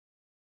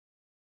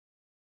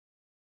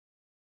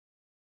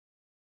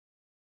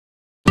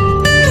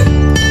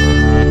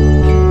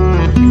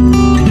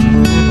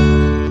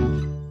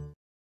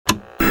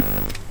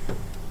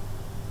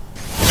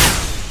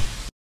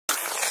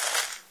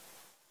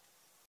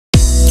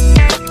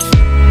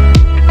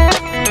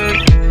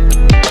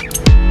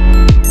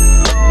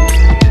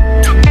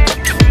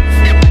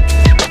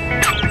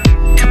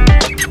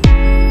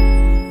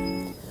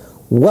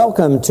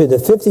Welcome to the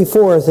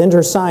 54th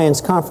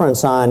InterScience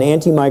Conference on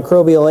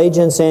Antimicrobial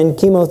Agents and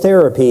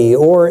Chemotherapy,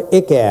 or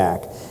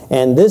ICAAC,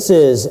 and this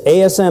is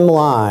ASM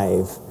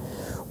Live.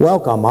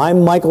 Welcome,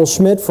 I'm Michael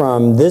Schmidt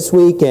from This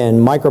Week in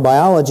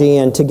Microbiology,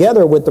 and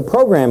together with the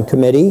program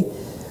committee,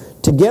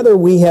 together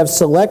we have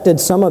selected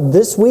some of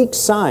this week's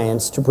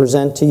science to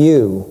present to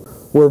you.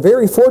 We're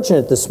very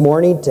fortunate this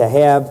morning to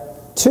have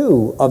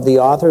two of the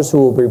authors who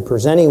will be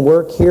presenting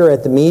work here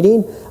at the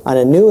meeting on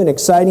a new and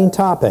exciting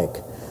topic.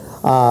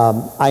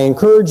 I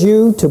encourage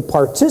you to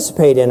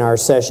participate in our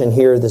session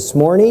here this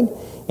morning,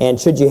 and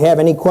should you have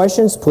any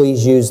questions,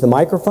 please use the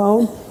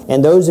microphone.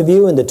 And those of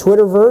you in the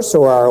Twitterverse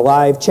or our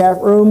live chat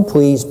room,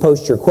 please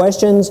post your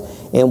questions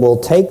and we'll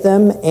take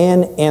them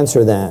and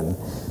answer them.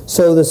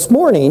 So this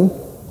morning,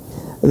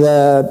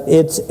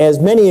 as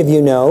many of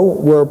you know,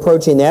 we're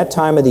approaching that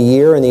time of the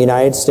year in the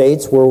United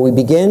States where we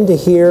begin to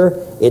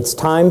hear it's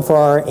time for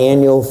our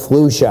annual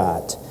flu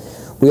shot.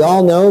 We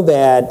all know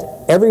that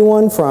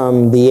everyone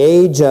from the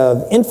age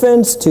of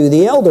infants to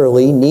the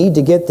elderly need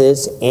to get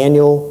this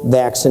annual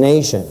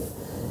vaccination.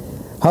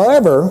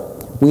 However,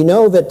 we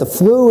know that the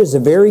flu is a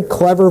very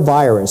clever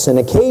virus, and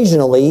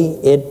occasionally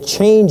it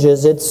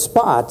changes its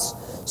spots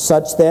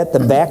such that the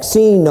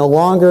vaccine no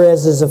longer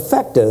is as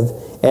effective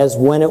as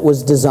when it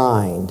was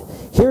designed.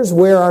 Here's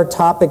where our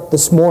topic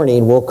this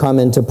morning will come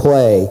into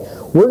play.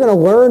 We're going to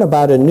learn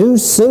about a new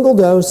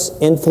single-dose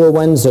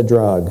influenza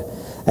drug.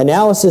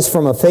 Analysis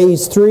from a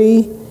Phase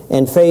 3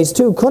 and Phase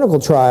 2 clinical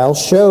trial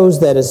shows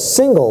that a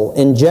single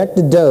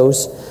injected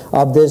dose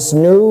of this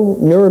new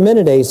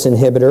neuraminidase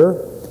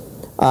inhibitor,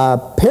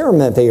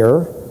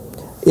 paramivir,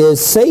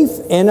 is safe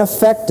and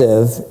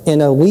effective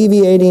in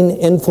alleviating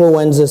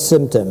influenza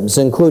symptoms,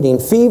 including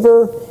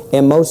fever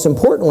and, most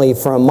importantly,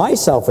 from my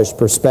selfish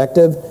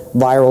perspective,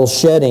 viral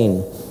shedding,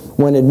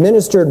 when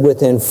administered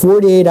within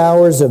 48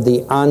 hours of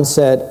the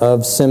onset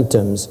of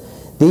symptoms.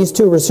 These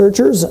two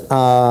researchers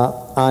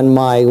on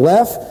my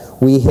left,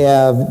 we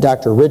have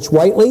Dr. Rich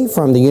Whitley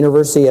from the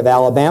University of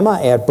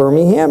Alabama at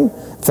Birmingham,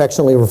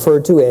 affectionately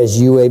referred to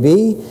as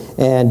UAB,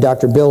 and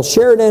Dr. Bill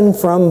Sheridan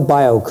from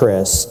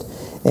BioCryst.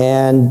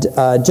 And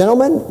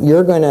gentlemen,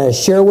 you're going to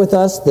share with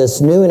us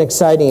this new and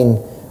exciting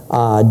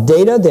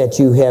data that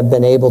you have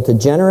been able to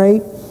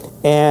generate.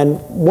 And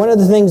one of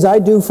the things I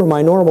do for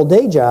my normal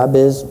day job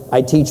is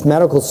I teach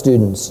medical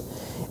students.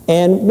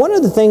 And one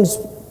of the things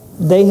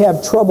they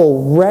have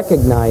trouble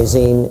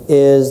recognizing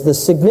is the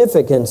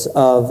significance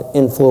of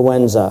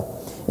influenza.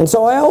 And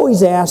so I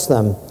always ask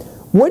them,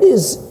 what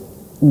is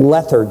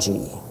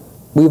lethargy?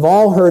 We've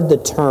all heard the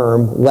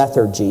term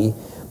lethargy,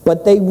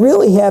 but they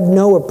really have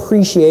no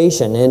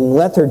appreciation. And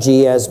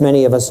lethargy, as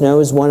many of us know,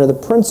 is one of the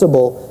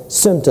principal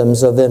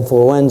symptoms of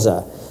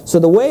influenza. So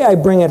the way I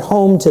bring it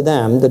home to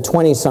them, the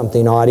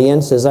 20-something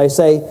audience, is I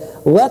say,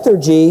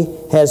 lethargy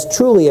has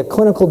truly a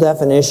clinical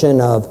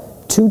definition of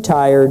too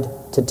tired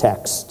to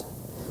text.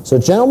 So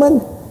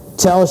gentlemen,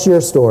 tell us your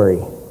story.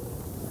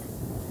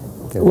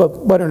 Well,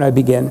 why don't I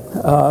begin?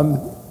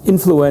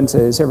 Influenza,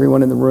 as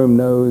everyone in the room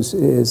knows,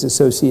 is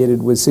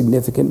associated with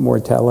significant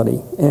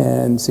mortality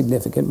and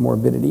significant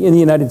morbidity. In the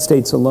United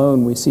States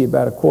alone, we see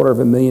about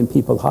 250,000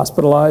 people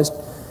hospitalized,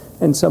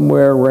 and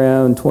somewhere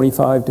around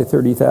 25 to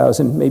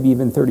 30,000, maybe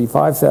even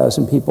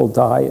 35,000 people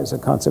die as a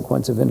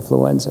consequence of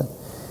influenza.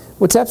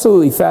 What's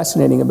absolutely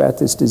fascinating about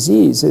this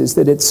disease is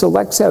that it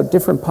selects out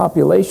different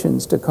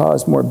populations to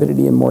cause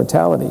morbidity and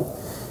mortality.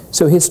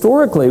 So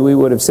historically, we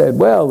would have said,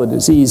 well, the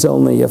disease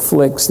only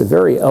afflicts the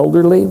very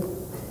elderly,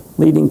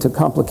 leading to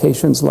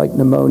complications like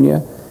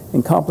pneumonia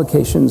and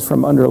complications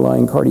from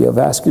underlying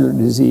cardiovascular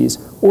disease,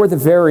 or the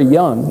very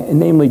young, and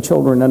namely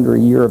children under a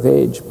year of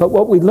age. But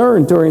what we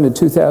learned during the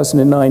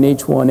 2009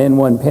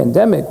 H1N1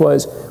 pandemic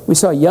was we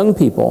saw young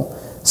people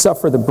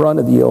suffer the brunt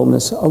of the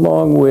illness,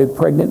 along with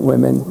pregnant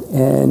women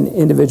and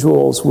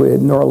individuals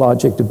with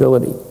neurologic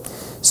debility.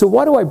 So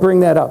why do I bring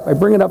that up? I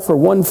bring it up for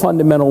one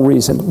fundamental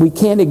reason. We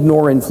can't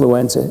ignore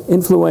influenza.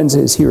 Influenza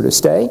is here to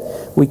stay.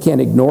 We can't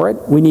ignore it.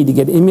 We need to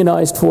get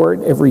immunized for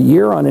it every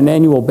year on an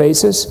annual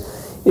basis.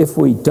 If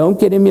we don't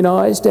get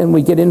immunized and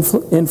we get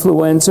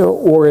influenza,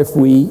 or if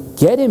we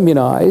get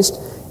immunized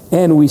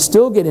and we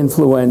still get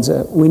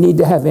influenza, we need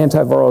to have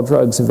antiviral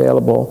drugs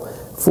available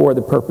for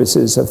the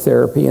purposes of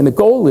therapy. And the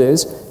goal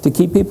is to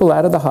keep people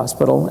out of the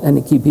hospital and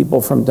to keep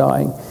people from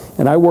dying.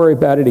 And I worry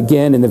about it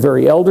again in the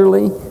very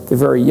elderly, the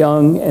very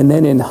young, and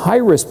then in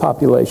high-risk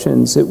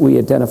populations that we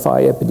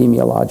identify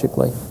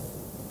epidemiologically.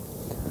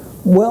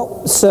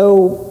 Well,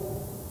 so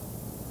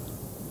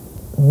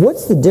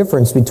what's the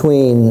difference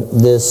between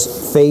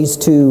this Phase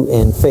 2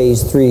 and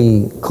Phase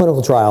 3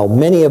 clinical trial?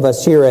 Many of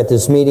us here at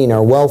this meeting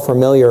are well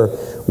familiar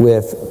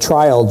with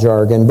trial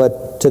jargon,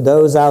 but to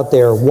those out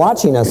there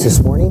watching us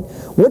this morning,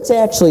 what's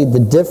actually the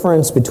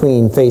difference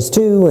between Phase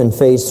 2 and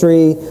Phase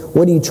 3?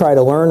 What do you try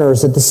to learn, or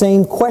is it the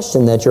same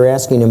question that you're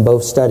asking in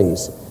both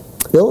studies?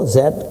 Bill, is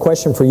that a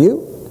question for you?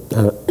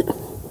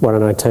 Why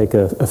don't I take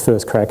a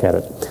first crack at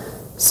it?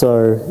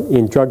 So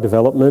in drug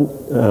development,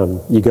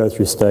 you go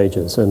through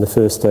stages, and the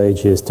first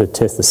stage is to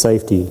test the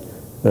safety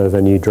of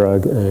a new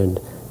drug and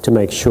to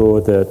make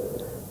sure that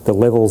the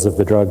levels of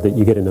the drug that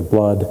you get in the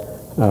blood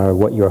are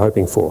what you're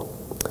hoping for.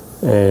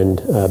 And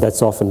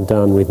that's often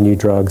done with new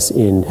drugs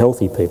in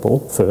healthy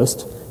people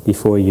first,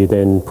 before you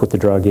then put the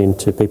drug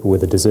into people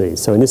with a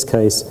disease. So in this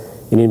case,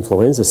 in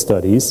influenza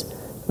studies,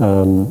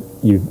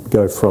 you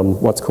go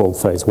from what's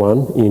called phase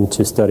 1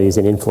 into studies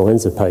in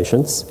influenza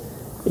patients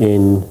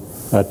in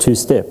 2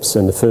 steps.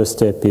 And the first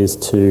step is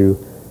to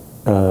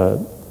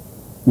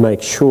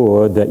make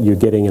sure that you're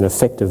getting an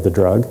effect of the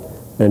drug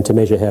and to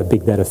measure how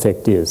big that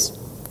effect is.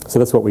 So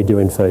that's what we do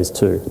in phase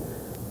 2.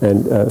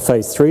 And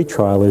phase 3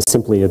 trial is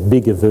simply a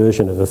bigger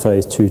version of a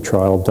phase 2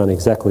 trial done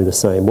exactly the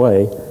same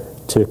way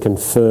to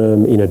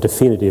confirm in a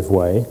definitive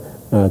way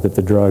that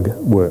the drug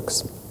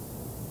works.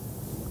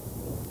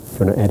 Do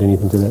you want to add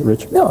anything to that,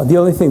 Rich? No, the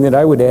only thing that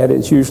I would add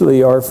is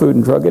usually our Food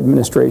and Drug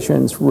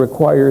Administration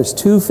requires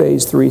 2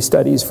 phase 3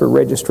 studies for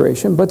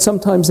registration, but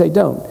sometimes they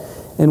don't.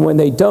 And when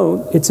they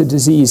don't, it's a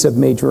disease of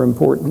major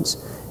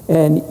importance.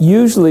 And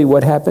usually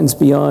what happens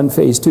beyond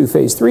phase 2,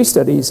 phase 3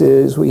 studies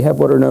is we have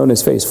what are known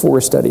as phase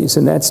 4 studies,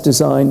 and that's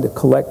designed to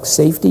collect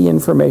safety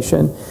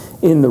information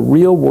in the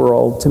real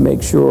world to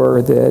make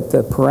sure that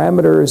the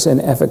parameters and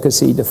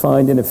efficacy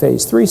defined in a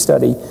phase 3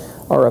 study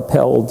are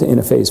upheld in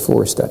a phase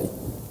 4 study.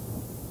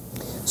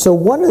 So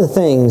one of the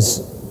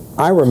things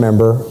I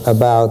remember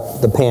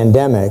about the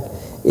pandemic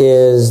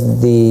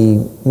is the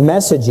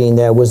messaging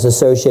that was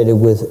associated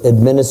with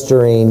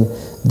administering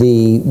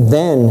the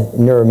then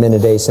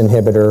neuraminidase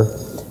inhibitor,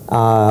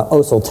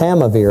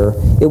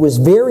 oseltamivir. It was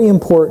very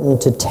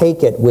important to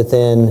take it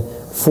within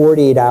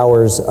 48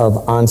 hours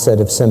of onset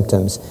of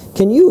symptoms.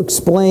 Can you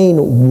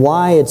explain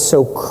why it's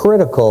so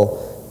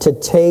critical to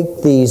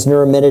take these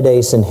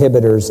neuraminidase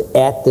inhibitors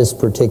at this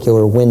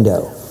particular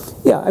window?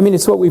 Yeah, I mean,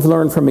 it's what we've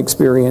learned from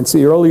experience.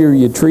 The earlier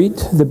you treat,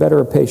 the better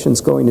a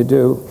patient's going to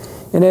do.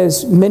 And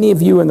as many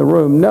of you in the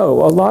room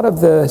know, a lot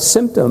of the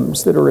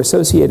symptoms that are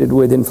associated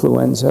with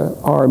influenza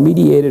are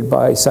mediated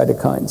by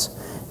cytokines.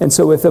 And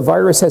so if the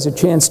virus has a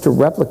chance to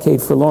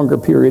replicate for longer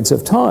periods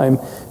of time,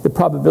 the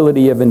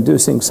probability of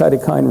inducing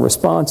cytokine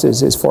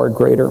responses is far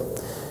greater.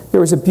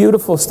 There was a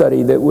beautiful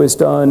study that was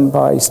done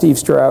by Steve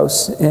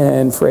Strauss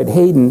and Fred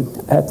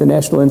Hayden at the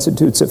National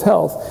Institutes of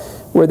Health,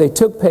 where they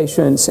took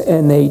patients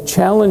and they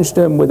challenged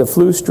them with a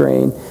flu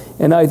strain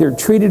and either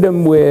treated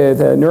them with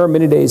a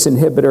neuraminidase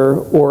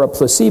inhibitor or a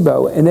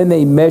placebo, and then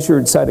they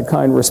measured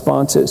cytokine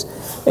responses.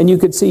 And you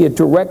could see a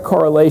direct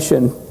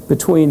correlation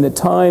between the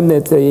time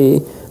that the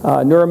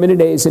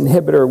neuraminidase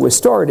inhibitor was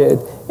started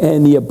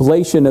and the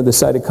ablation of the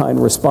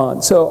cytokine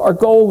response. So our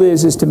goal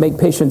is to make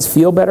patients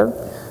feel better.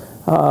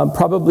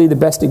 Probably the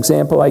best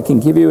example I can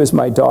give you is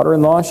my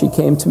daughter-in-law. She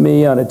came to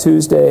me on a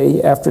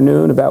Tuesday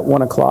afternoon about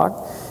 1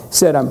 o'clock.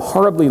 Said, I'm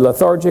horribly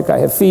lethargic, I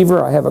have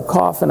fever, I have a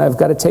cough, and I've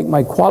got to take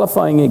my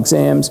qualifying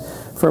exams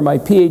for my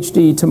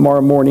PhD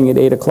tomorrow morning at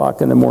 8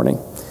 o'clock in the morning.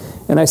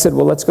 And I said,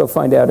 well, let's go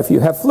find out if you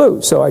have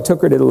flu. So I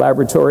took her to the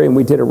laboratory and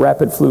we did a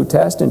rapid flu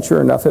test, and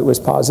sure enough, it was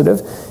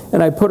positive.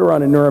 And I put her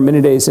on a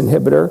neuraminidase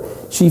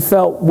inhibitor. She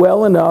felt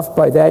well enough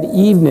by that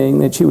evening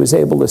that she was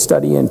able to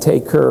study and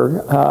take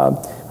her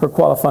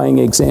qualifying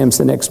exams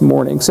the next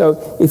morning.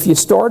 So if you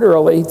start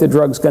early, the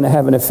drug's going to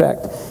have an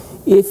effect.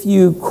 If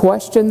you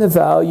question the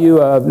value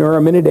of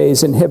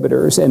neuraminidase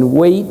inhibitors and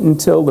wait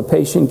until the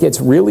patient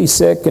gets really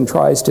sick and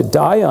tries to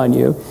die on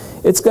you,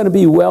 it's going to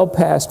be well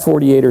past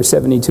 48 or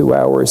 72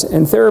 hours,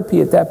 and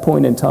therapy at that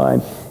point in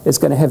time is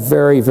going to have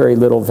very, very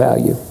little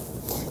value.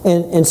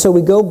 And so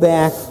we go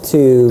back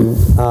to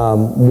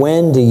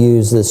when to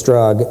use this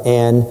drug,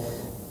 and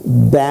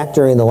back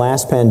during the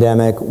last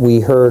pandemic,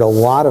 we heard a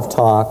lot of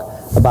talk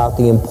about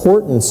the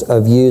importance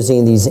of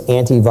using these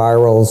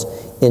antivirals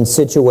in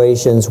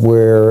situations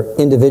where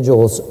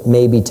individuals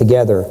may be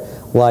together,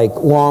 like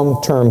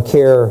long-term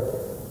care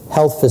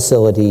health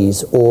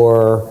facilities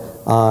or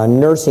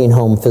nursing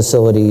home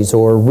facilities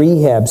or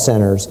rehab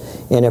centers.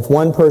 And if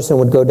one person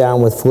would go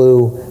down with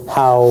flu,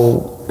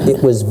 how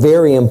it was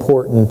very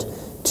important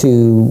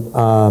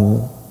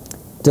to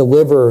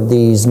deliver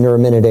these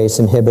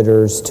neuraminidase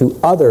inhibitors to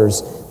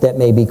others that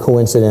may be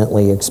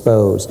coincidentally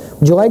exposed.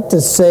 Would you like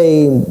to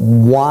say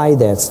why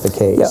that's the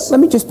case? Yeah, let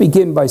me just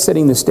begin by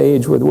setting the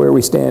stage with where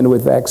we stand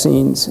with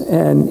vaccines.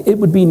 And it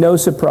would be no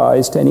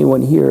surprise to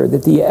anyone here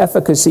that the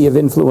efficacy of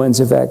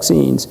influenza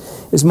vaccines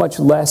is much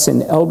less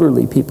in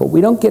elderly people. We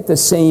don't get the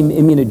same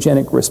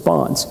immunogenic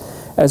response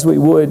as we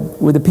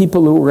would with the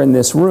people who are in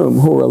this room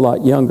who are a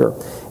lot younger.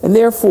 And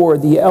therefore,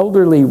 the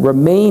elderly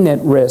remain at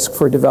risk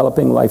for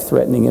developing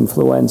life-threatening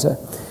influenza.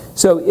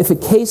 So if a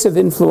case of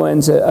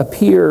influenza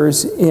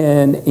appears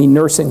in a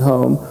nursing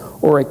home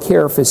or a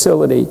care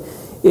facility,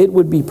 it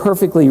would be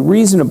perfectly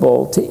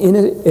reasonable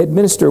to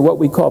administer what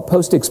we call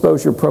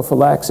post-exposure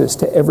prophylaxis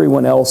to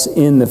everyone else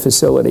in the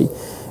facility.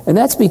 And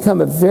that's become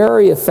a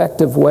very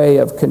effective way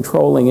of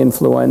controlling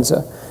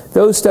influenza.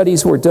 Those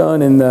studies were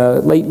done in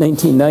the late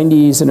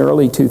 1990s and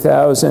early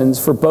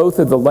 2000s for both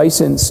of the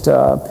licensed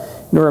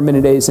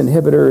neuraminidase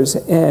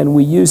inhibitors, and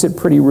we use it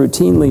pretty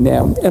routinely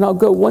now. And I'll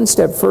go one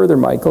step further,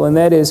 Michael, and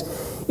that is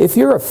if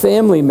you're a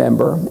family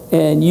member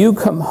and you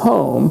come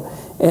home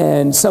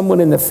and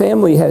someone in the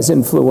family has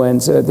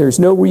influenza, there's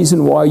no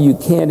reason why you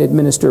can't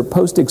administer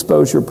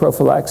post-exposure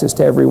prophylaxis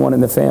to everyone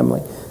in the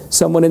family.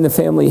 Someone in the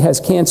family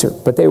has cancer,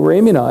 but they were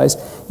immunized,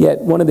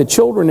 yet one of the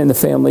children in the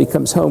family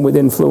comes home with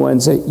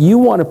influenza. You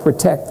want to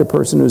protect the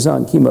person who's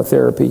on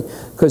chemotherapy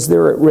because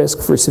they're at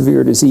risk for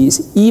severe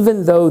disease,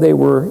 even though they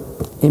were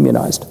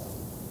immunized.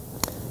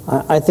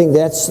 I think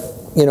that's,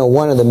 you know,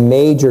 one of the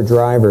major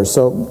drivers.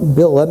 So,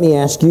 Bill, let me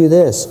ask you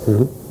this.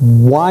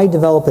 Why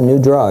develop a new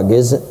drug?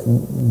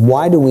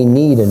 Why do we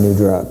need a new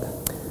drug?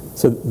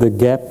 So the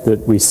gap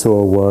that we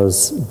saw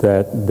was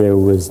that there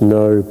was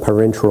no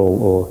parenteral,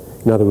 or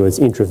in other words,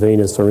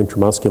 intravenous or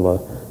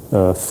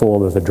intramuscular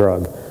form of a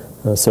drug.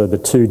 So the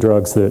two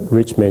drugs that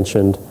Rich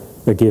mentioned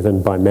are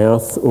given by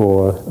mouth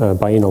or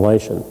by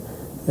inhalation.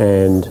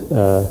 And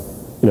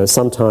you know,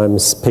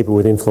 sometimes people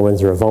with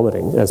influenza are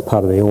vomiting as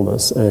part of the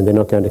illness, and they're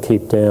not going to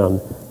keep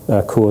down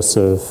a course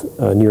of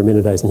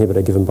neuraminidase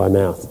inhibitor given by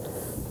mouth.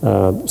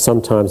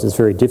 Sometimes it's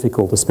very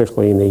difficult,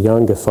 especially in the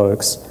younger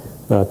folks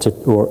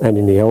and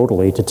in the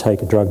elderly, to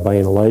take a drug by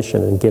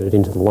inhalation and get it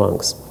into the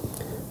lungs.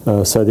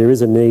 So there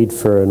is a need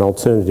for an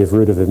alternative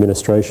route of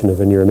administration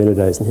of a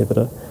neuraminidase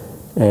inhibitor,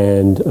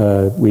 and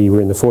we were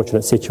in the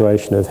fortunate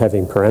situation of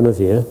having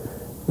paramivir,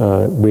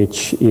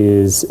 which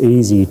is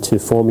easy to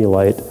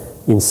formulate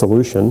in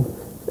solution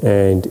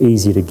and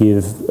easy to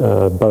give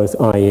both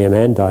IM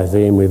and IV,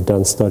 and we've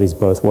done studies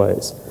both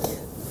ways.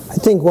 I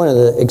think one of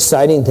the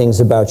exciting things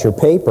about your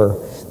paper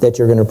that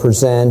you're going to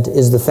present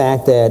is the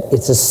fact that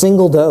it's a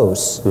single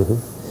dose.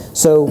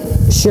 So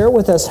share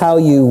with us how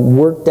you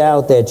worked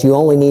out that you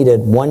only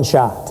needed one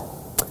shot.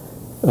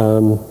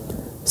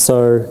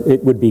 So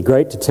it would be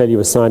great to tell you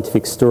a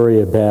scientific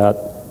story about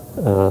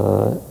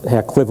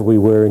how clever we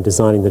were in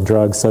designing the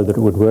drug so that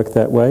it would work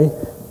that way.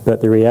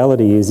 But the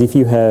reality is, if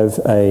you have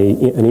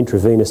an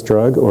intravenous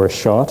drug or a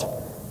shot,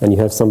 and you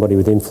have somebody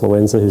with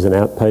influenza who's an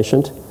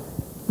outpatient,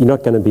 you're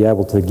not going to be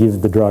able to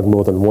give the drug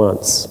more than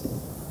once,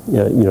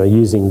 you know,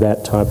 using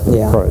that type of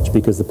approach,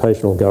 because the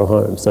patient will go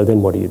home. So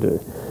then what do you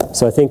do?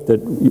 So I think that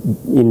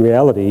in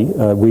reality,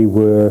 we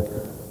were,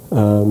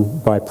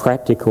 by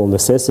practical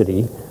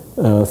necessity,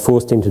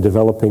 forced into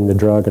developing the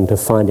drug and to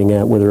finding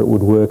out whether it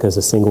would work as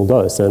a single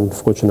dose, and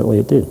fortunately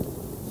it did.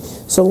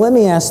 So let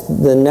me ask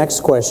the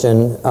next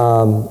question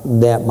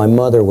that my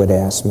mother would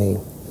ask me.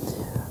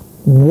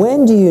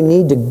 When do you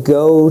need to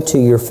go to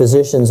your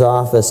physician's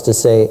office to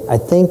say, I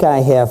think I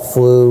have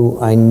flu,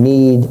 I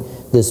need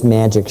this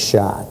magic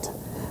shot?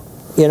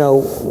 You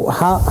know,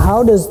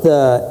 how does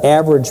the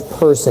average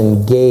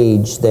person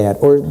gauge that?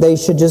 Or they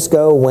should just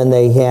go when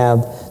they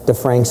have the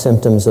frank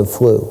symptoms of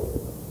flu?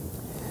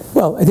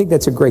 Well, I think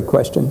that's a great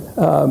question.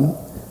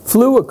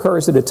 Flu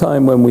occurs at a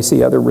time when we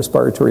see other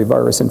respiratory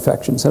virus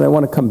infections, and I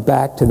want to come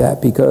back to that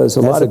because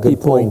a lot of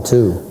people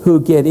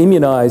who get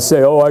immunized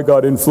say, oh, I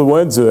got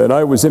influenza and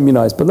I was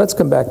immunized, but let's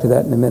come back to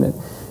that in a minute.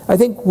 I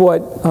think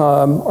what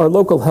our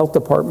local health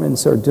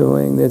departments are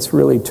doing that's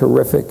really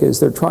terrific is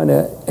they're trying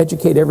to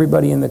educate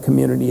everybody in the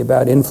community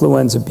about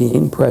influenza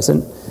being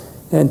present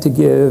and to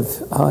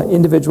give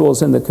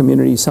individuals in the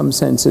community some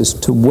sense as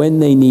to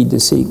when they need to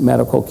seek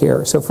medical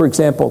care. So for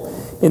example,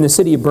 in the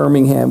city of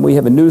Birmingham, we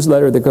have a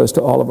newsletter that goes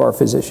to all of our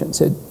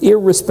physicians,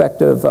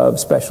 irrespective of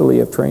specialty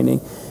of training.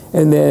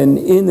 And then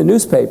in the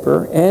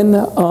newspaper and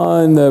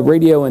on the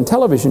radio and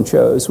television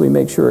shows, we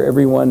make sure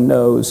everyone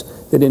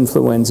knows that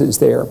influenza is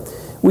there.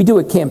 We do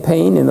a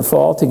campaign in the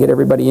fall to get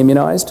everybody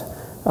immunized.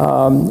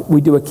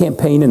 We do a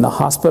campaign in the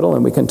hospital,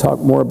 and we can talk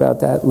more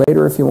about that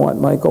later if you want,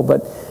 Michael.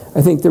 But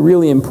I think the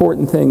really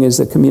important thing is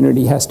the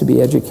community has to be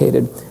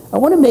educated. I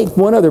want to make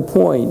one other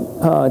point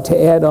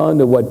to add on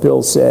to what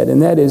Bill said,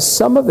 and that is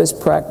some of us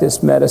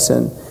practice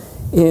medicine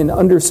in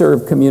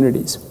underserved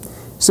communities.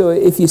 So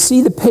if you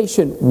see the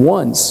patient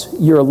once,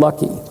 you're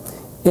lucky.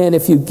 And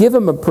if you give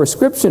them a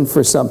prescription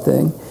for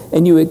something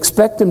and you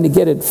expect them to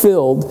get it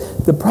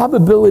filled, the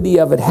probability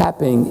of it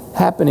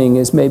happening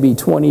is maybe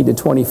 20 to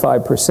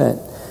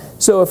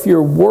 25%. So if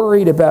you're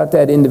worried about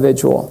that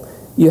individual,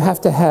 you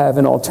have to have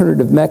an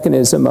alternative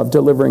mechanism of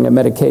delivering a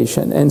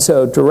medication. And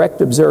so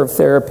direct observed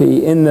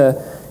therapy in the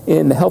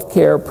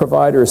healthcare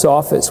provider's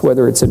office,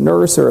 whether it's a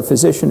nurse or a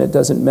physician, it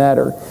doesn't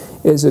matter,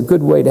 is a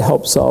good way to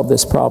help solve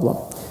this problem.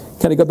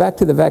 Can I go back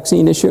to the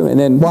vaccine issue? And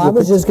then I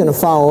was just going to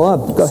follow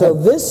up. Go so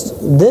ahead.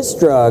 this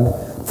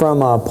drug,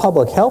 from a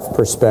public health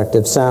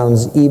perspective,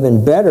 sounds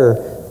even better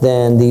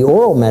than the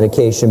oral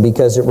medication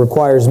because it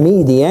requires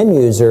me, the end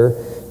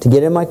user, to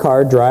get in my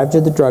car, drive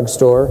to the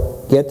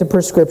drugstore, get the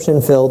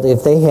prescription filled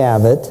if they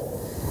have it,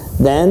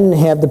 then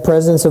have the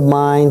presence of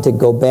mind to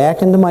go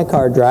back into my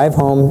car, drive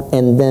home,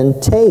 and then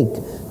take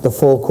the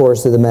full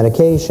course of the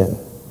medication.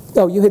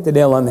 Oh, you hit the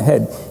nail on the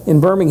head. In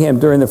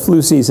Birmingham during the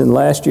flu season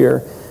last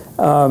year,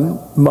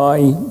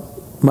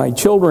 my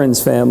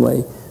children's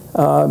family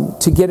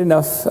To get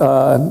enough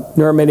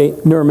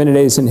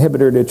neuraminidase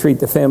inhibitor to treat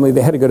the family,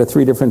 they had to go to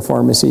 3 different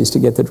pharmacies to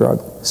get the drug.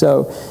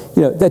 So,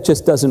 that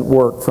just doesn't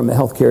work from a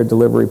healthcare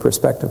delivery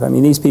perspective. I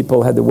mean, these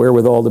people had the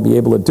wherewithal to be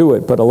able to do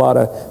it, but a lot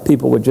of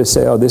people would just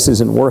say, oh, this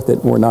isn't worth it,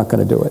 and we're not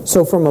going to do it.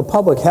 So from a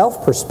public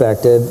health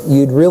perspective,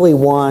 you'd really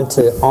want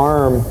to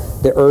arm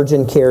the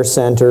urgent care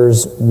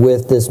centers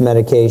with this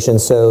medication,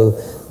 so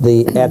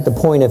at the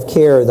point of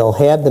care, they'll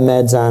have the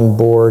meds on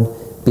board,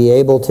 be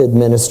able to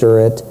administer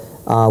it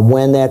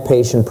when that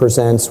patient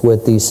presents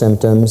with these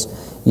symptoms.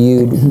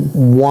 You'd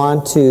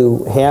want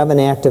to have an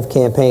active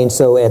campaign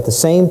so at the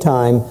same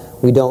time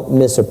we don't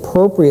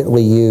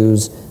misappropriately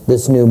use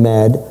this new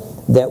med,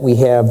 that we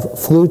have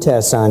flu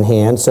tests on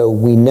hand so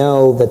we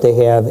know that they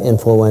have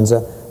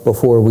influenza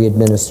before we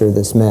administer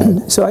this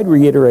med. So I'd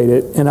reiterate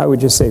it, and I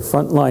would just say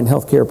frontline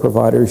healthcare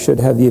providers should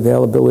have the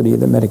availability of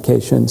the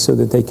medication so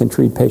that they can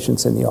treat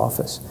patients in the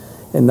office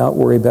and not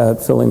worry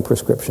about filling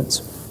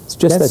prescriptions. It's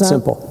just that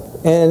simple.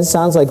 And it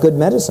sounds like good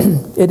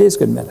medicine. It is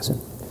good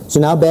medicine. So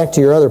now back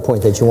to your other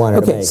point that you wanted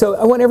to make. Okay, so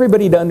I want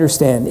everybody to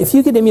understand, if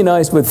you get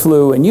immunized with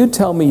flu and you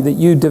tell me that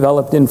you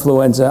developed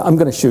influenza, I'm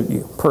going to shoot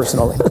you,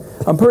 personally.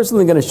 I'm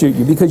personally going to shoot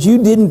you because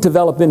you didn't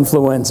develop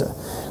influenza.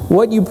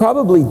 What you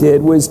probably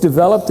did was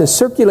developed a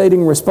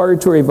circulating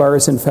respiratory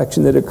virus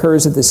infection that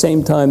occurs at the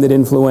same time that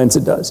influenza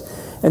does.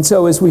 And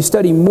so as we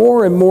study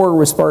more and more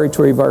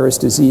respiratory virus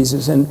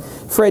diseases, and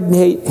Fred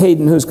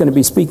Hayden, who's going to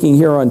be speaking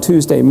here on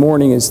Tuesday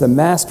morning, is the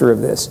master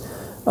of this,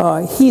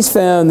 he's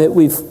found that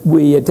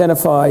we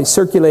identify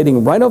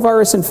circulating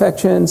rhinovirus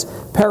infections,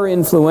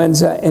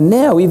 parainfluenza, and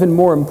now, even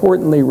more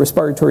importantly,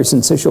 respiratory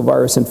syncytial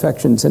virus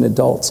infections in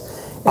adults.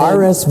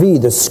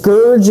 RSV, the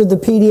scourge of the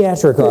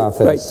pediatric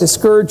office. Right, the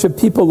scourge of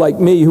people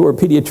like me who are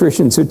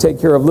pediatricians who take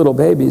care of little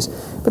babies.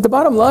 But the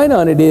bottom line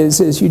on it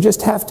is you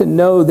just have to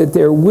know that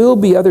there will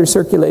be other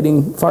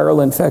circulating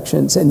viral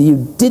infections, and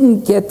you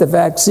didn't get the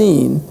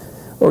vaccine,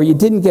 or you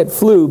didn't get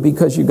flu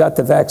because you got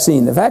the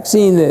vaccine. The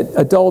vaccine that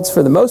adults,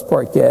 for the most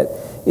part, get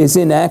is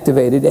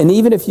inactivated, and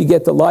even if you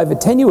get the live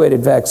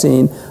attenuated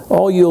vaccine,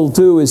 all you'll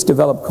do is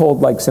develop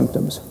cold-like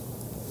symptoms.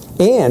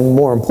 And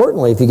more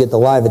importantly, if you get the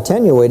live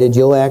attenuated,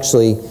 you'll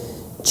actually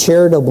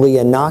charitably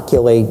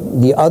inoculate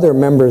the other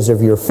members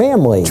of your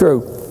family.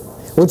 True.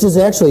 Which is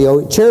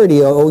actually,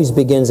 charity always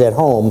begins at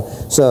home,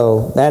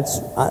 so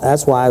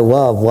that's why I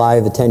love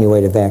live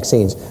attenuated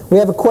vaccines. We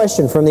have a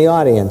question from the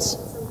audience.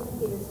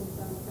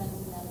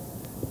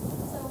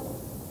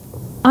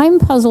 I'm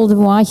puzzled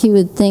why he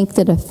would think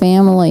that a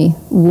family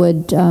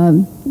would,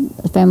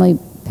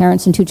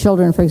 parents and 2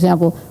 children, for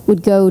example,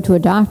 would go to a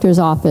doctor's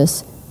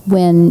office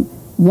when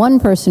one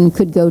person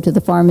could go to the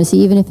pharmacy.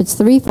 Even if it's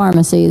 3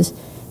 pharmacies,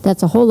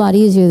 that's a whole lot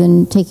easier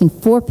than taking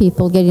 4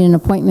 people, getting an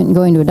appointment and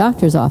going to a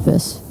doctor's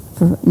office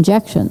for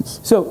injections.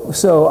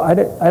 So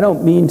I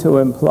don't mean to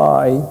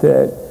imply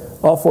that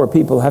all 4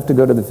 people have to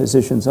go to the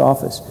physician's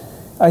office.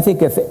 I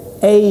think if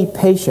a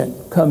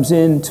patient comes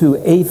into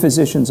a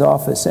physician's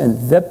office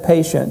and the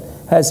patient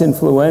has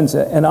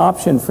influenza, an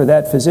option for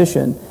that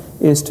physician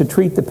is to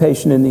treat the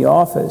patient in the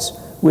office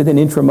with an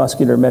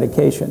intramuscular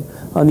medication.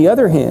 On the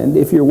other hand,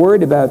 if you're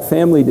worried about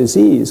family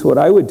disease, what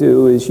I would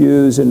do is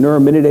use a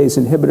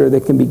neuraminidase inhibitor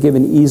that can be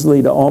given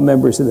easily to all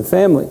members of the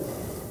family.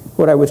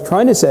 What I was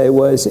trying to say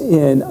was,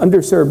 in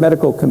underserved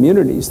medical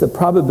communities, the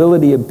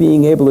probability of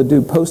being able to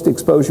do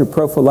post-exposure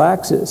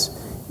prophylaxis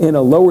in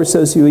a lower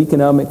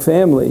socioeconomic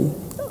family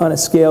on a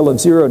scale of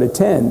 0 to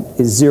 10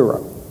 is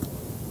 0.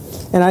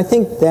 And I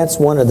think that's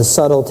one of the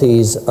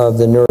subtleties of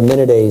the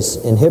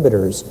neuraminidase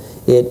inhibitors.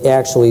 It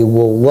actually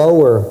will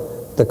lower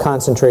the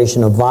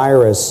concentration of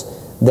virus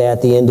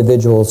that the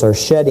individuals are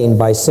shedding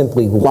by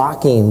simply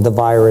locking the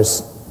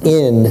virus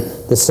in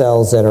the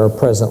cells that are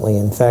presently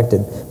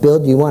infected. Bill,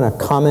 do you want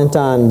to comment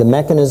on the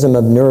mechanism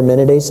of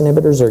neuraminidase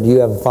inhibitors, or do you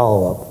have a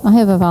follow-up? I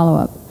have a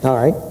follow-up. All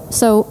right.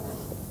 So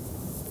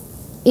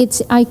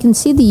I can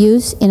see the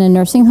use in a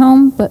nursing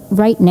home, but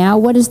right now,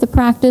 what is the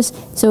practice?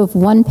 So if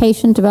one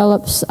patient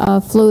develops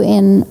flu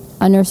in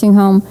a nursing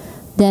home,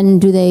 then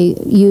do they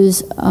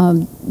use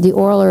the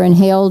oral or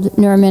inhaled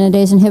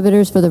neuraminidase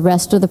inhibitors for the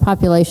rest of the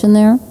population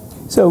there?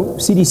 So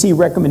CDC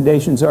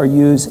recommendations are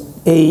use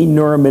a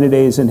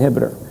neuraminidase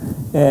inhibitor,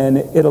 and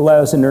it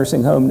allows a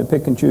nursing home to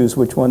pick and choose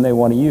which one they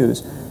want to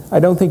use. I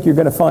don't think you're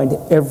going to find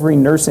every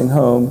nursing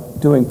home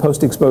doing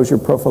post-exposure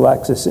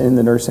prophylaxis in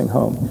the nursing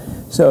home.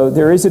 So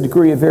there is a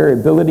degree of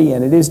variability,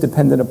 and it is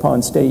dependent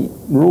upon state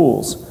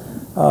rules.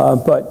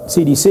 But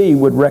CDC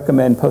would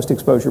recommend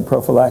post-exposure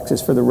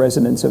prophylaxis for the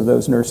residents of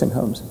those nursing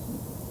homes.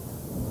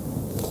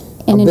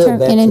 And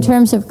in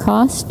terms of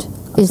cost,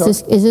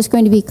 is this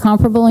going to be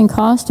comparable in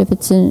cost? If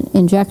it's an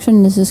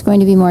injection, is this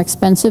going to be more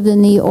expensive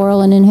than the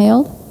oral and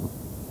inhaled?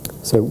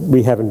 So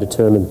we haven't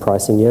determined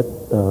pricing yet.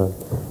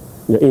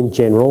 In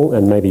general,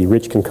 and maybe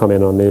Rich can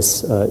comment on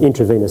this,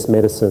 intravenous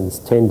medicines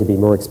tend to be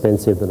more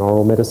expensive than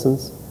oral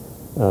medicines.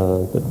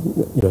 But,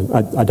 you know,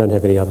 I don't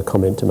have any other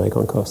comment to make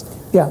on cost.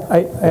 Yeah,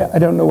 I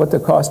don't know what the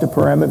cost of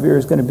paramivir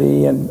is going to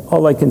be, and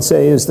all I can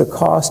say is the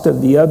cost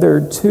of the other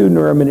 2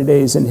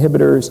 neuraminidase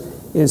inhibitors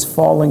is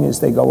falling as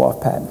they go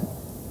off patent.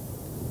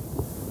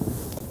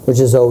 Which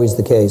is always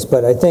the case.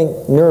 But I think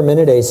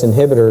neuraminidase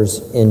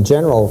inhibitors in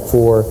general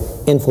for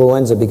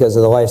influenza, because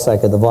of the life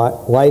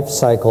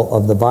cycle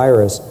of the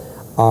virus,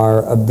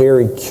 are a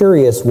very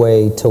curious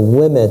way to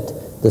limit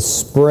the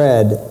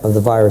spread of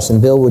the virus.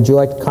 And Bill, would you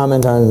like to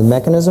comment on the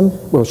mechanism?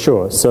 Well,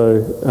 sure.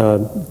 So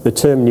the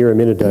term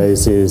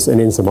neuraminidase is an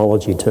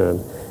enzymology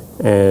term,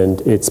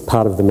 and it's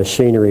part of the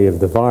machinery of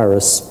the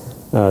virus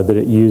that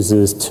it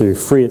uses to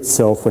free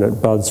itself when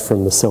it buds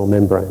from the cell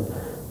membrane.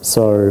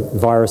 So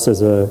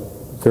viruses are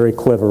very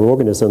clever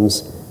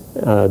organisms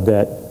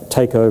that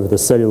take over the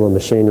cellular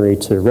machinery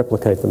to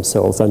replicate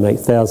themselves. They make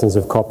thousands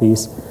of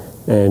copies,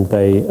 and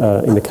they,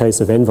 in the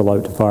case of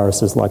enveloped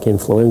viruses like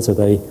influenza,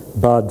 they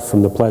bud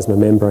from the plasma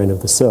membrane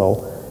of the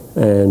cell,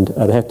 and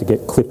they have to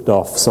get clipped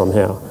off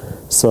somehow.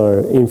 So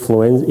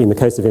in the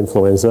case of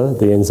influenza,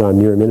 the enzyme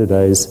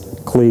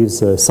neuraminidase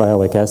cleaves a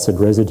sialic acid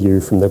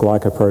residue from the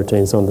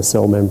glycoproteins on the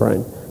cell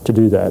membrane to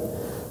do that.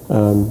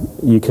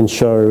 You can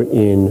show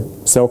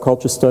in cell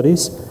culture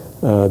studies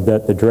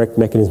that the direct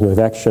mechanism of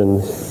action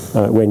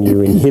when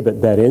you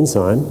inhibit that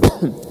enzyme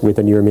with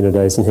a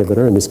neuraminidase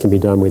inhibitor, and this can be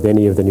done with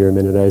any of the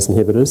neuraminidase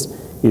inhibitors,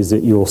 is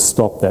that you'll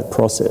stop that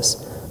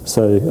process.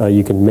 So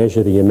you can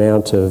measure the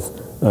amount of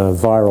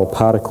viral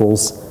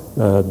particles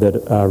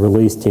that are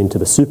released into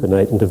the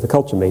supernatant of the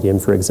culture medium,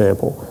 for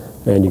example,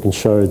 and you can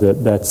show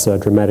that that's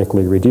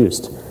dramatically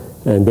reduced.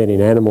 And then in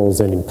animals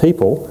and in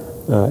people,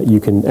 you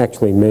can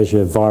actually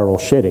measure viral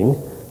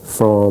shedding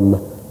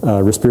from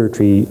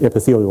respiratory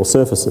epithelial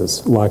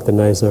surfaces, like the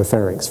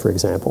nasopharynx, for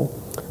example.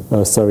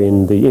 So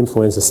in the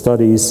influenza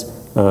studies,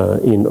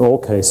 in all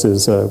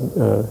cases,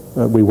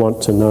 we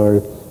want to know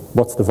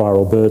what's the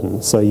viral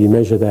burden. So you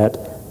measure that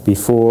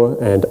before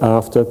and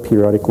after.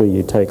 Periodically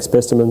you take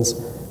specimens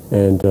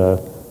and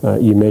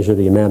you measure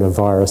the amount of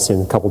virus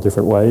in a couple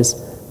different ways,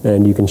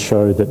 and you can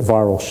show that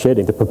viral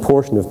shedding, the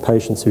proportion of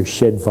patients who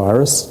shed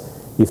virus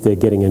if they're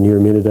getting a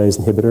neuraminidase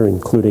inhibitor,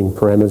 including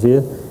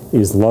paramivir,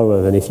 is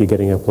lower than if you're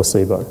getting a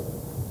placebo.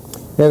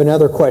 We have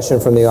another question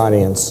from the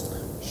audience.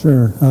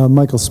 Sure.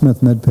 Michael Smith,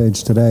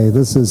 MedPage Today.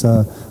 This is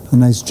a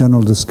nice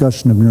general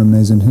discussion of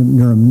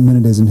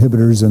neuraminidase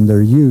inhibitors and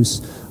their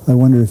use. I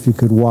wonder if you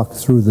could walk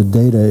through the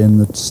data in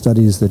the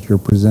studies that you're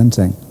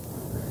presenting.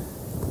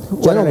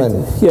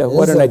 Gentlemen,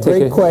 why don't I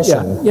take great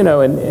question. Yeah, you know,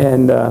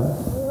 and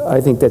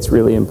I think that's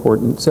really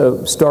important.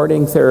 So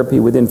starting therapy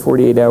within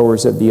 48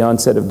 hours of the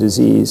onset of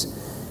disease,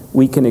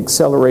 we can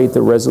accelerate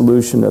the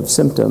resolution of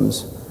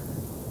symptoms,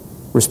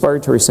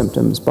 respiratory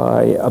symptoms,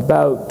 by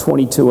about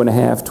 22 and a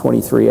half,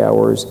 23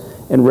 hours,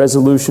 and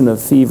resolution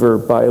of fever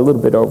by a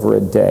little bit over a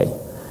day.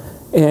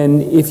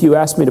 And if you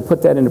ask me to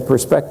put that into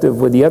perspective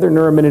with the other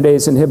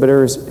neuraminidase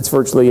inhibitors, it's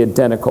virtually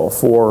identical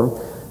for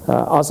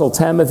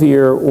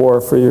oseltamivir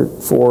or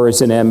for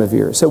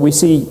zanamivir. So we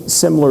see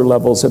similar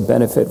levels of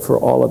benefit for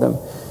all of them.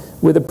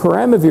 With the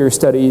paramivir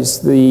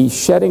studies, the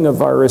shedding of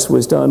virus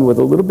was done with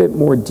a little bit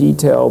more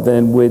detail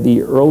than with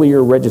the earlier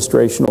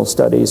registrational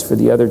studies for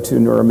the other 2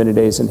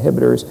 neuraminidase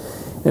inhibitors.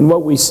 And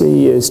what we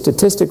see is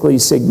statistically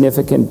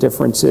significant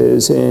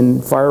differences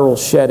in viral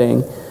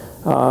shedding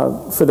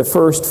for the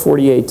first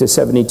 48 to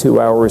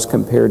 72 hours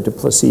compared to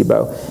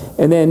placebo.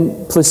 And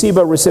then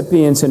placebo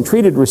recipients and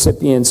treated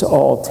recipients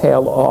all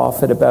tail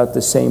off at about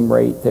the same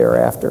rate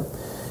thereafter.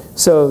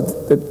 So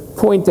the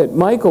point that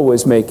Michael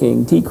was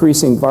making,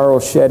 decreasing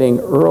viral shedding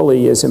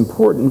early, is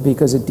important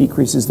because it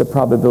decreases the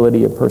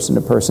probability of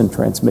person-to-person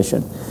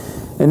transmission.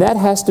 And that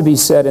has to be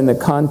said in the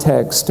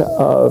context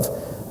of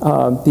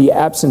the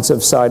absence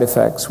of side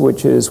effects,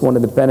 which is one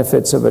of the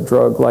benefits of a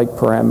drug like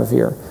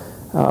paramivir.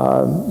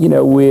 You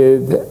know,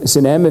 with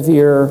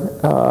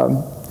zanamivir,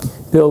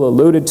 Bill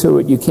alluded to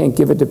it, you can't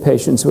give it to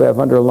patients who have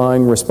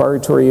underlying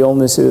respiratory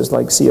illnesses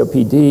like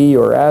COPD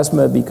or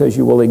asthma because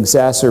you will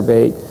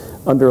exacerbate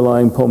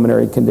underlying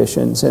pulmonary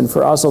conditions. And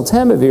for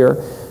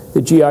oseltamivir,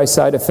 the GI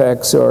side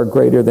effects are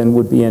greater than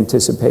would be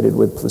anticipated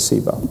with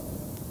placebo.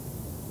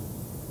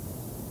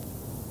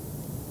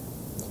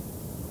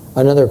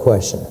 Another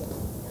question.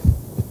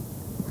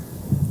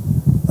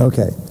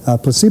 Okay. A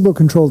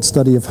placebo-controlled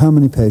study of how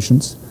many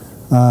patients?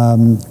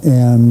 Were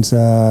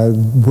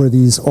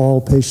these all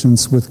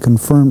patients with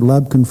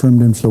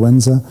lab-confirmed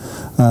influenza?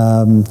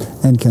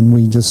 And can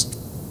we just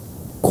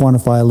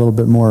quantify a little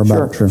bit more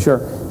about it? Sure.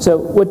 So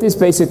what this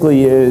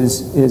basically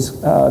is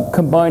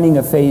combining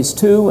a phase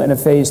 2 and a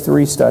phase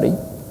 3 study.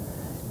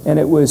 And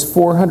it was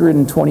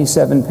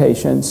 427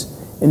 patients.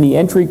 And the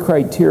entry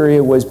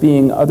criteria was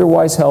being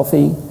otherwise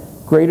healthy,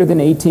 greater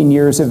than 18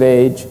 years of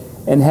age,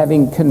 and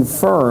having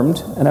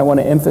confirmed, and I want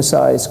to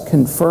emphasize,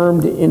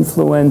 confirmed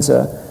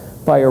influenza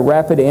by a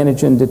rapid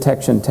antigen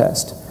detection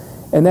test.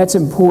 And that's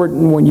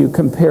important when you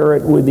compare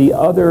it with the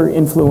other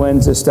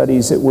influenza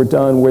studies that were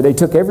done where they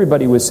took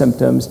everybody with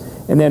symptoms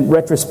and then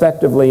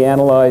retrospectively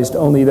analyzed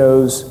only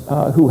those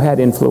who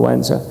had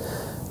influenza.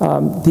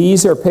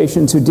 These are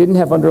patients who didn't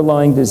have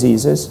underlying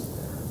diseases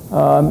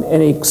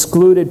and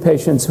excluded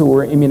patients who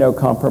were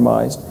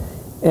immunocompromised.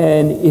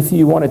 And if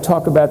you want to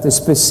talk about the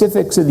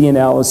specifics of the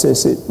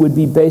analysis, it would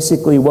be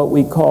basically what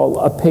we call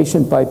a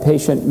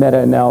patient-by-patient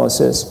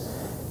meta-analysis.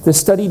 The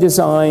study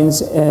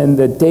designs and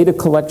the data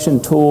collection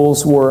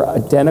tools were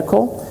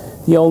identical.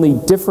 The only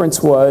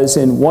difference was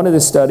in one of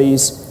the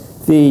studies,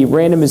 the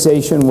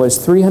randomization was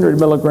 300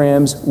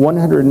 milligrams,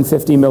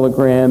 150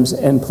 milligrams,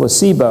 and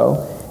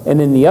placebo. And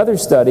in the other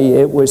study,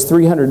 it was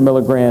 300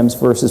 milligrams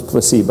versus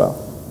placebo.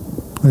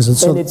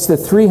 And it's the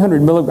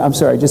 300 milligram, I'm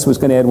sorry, I just was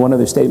going to add one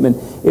other statement.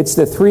 It's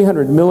the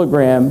 300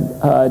 milligram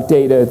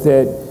data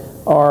that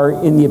are,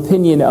 in the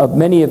opinion of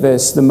many of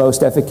us, the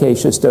most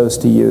efficacious dose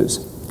to use.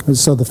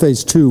 So the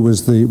phase 2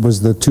 was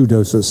the 2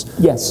 doses.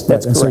 Yes,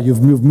 that's correct. So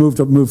you've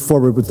moved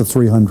forward with the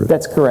 300.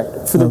 That's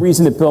correct, for the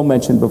reason that Bill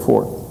mentioned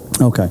before.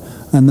 Okay.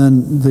 And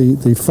then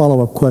the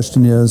follow-up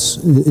question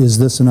is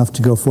this enough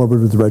to go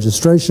forward with the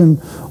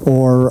registration,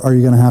 or are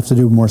you going to have to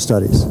do more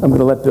studies? I'm going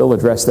to let Bill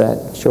address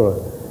that.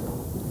 Sure.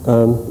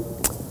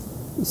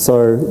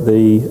 So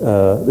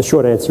the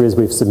short answer is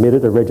we've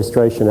submitted a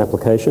registration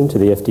application to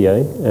the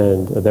FDA,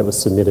 and that was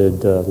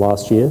submitted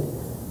last year.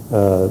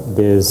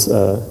 There's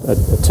a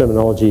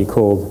terminology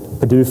called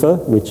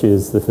PDUFA, which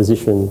is the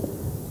Physician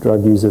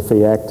Drug User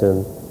Fee Act,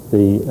 and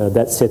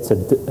that sets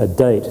a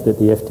date that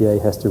the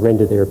FDA has to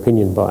render their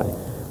opinion by.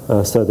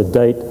 So the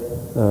date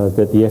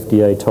that the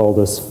FDA told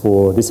us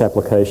for this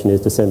application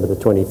is December the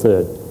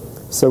 23rd.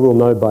 So we'll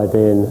know by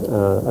then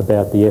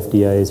about the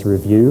FDA's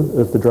review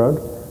of the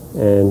drug,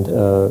 and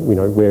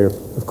we're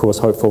of course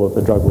hopeful that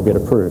the drug will get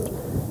approved.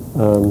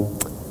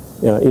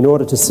 In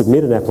order to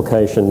submit an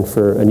application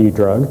for a new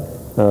drug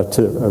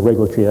to a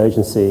regulatory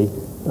agency,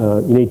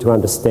 you need to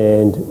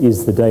understand,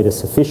 is the data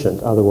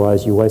sufficient?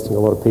 Otherwise you're wasting a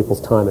lot of people's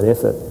time and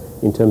effort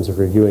in terms of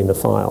reviewing the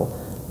file.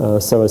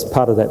 So as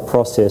part of that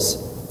process,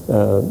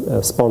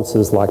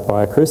 sponsors like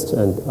BioCryst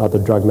and other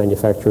drug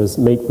manufacturers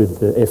meet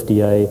with the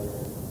FDA,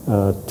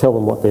 tell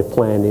them what their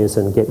plan is,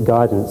 and get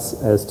guidance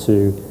as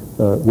to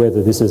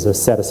whether this is a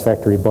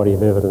satisfactory body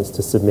of evidence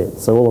to submit.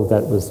 So all of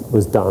that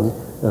was done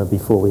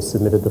before we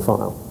submitted the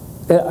file.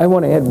 I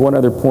want to add one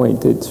other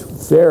point that's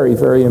very,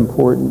 very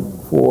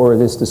important for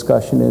this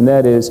discussion, and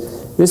that is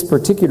this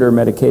particular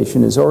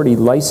medication is already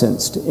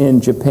licensed in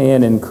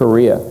Japan and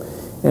Korea,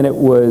 and it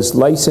was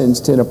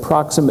licensed in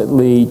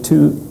approximately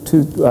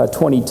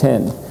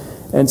 2010.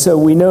 And so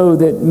we know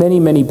that many,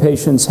 many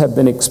patients have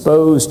been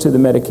exposed to the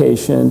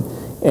medication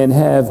and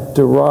have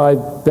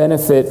derived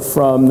benefit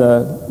from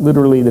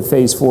literally the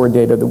phase 4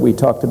 data that we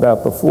talked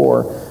about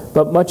before.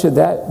 But much of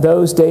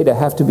those data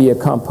have to be a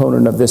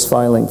component of this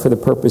filing for the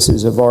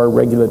purposes of our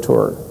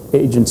regulatory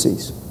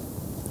agencies.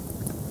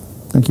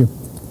 Thank you.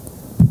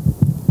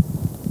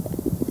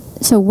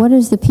 So what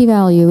is the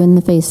p-value in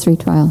the phase 3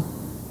 trial?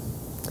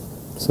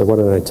 So why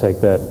don't I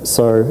take that?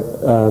 So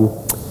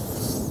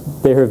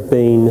there have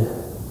been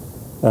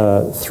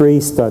 3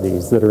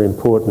 studies that are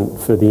important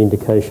for the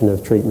indication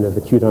of treatment of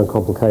acute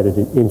uncomplicated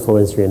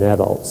influenza in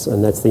adults,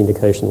 and that's the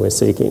indication we're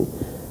seeking.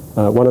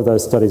 One of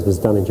those studies was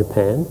done in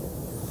Japan.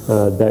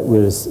 That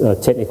was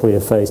technically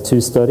a phase 2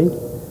 study,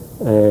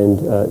 and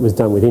it was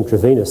done with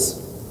intravenous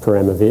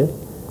paramivir,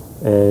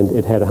 and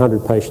it had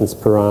 100 patients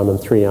per arm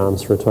and 3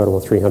 arms for a total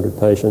of 300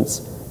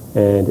 patients,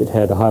 and it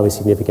had a highly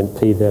significant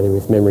p-value.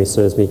 If memory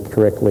serves me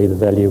correctly, the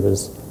value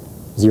was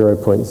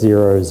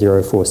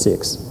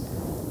 0.0046.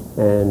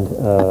 And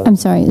I'm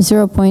sorry,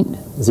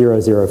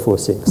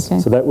 0.0046. Okay.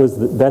 So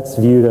that's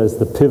viewed as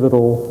the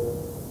pivotal,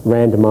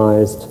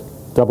 randomized,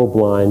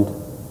 double-blind,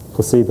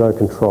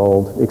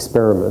 placebo-controlled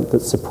experiment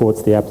that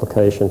supports the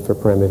application for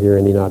paramivir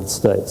in the United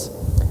States.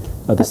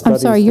 I'm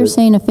sorry, you're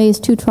saying a phase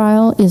 2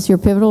 trial is your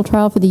pivotal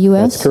trial for the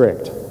U.S.? That's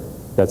correct.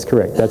 That's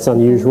correct. That's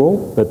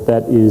unusual, but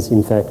that is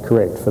in fact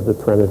correct for the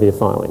paramivir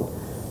filing.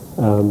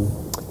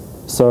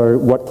 So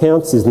what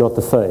counts is not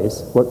the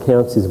phase. What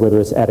counts is whether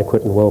it's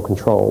adequate and well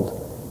controlled,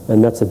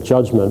 and that's a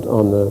judgment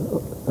on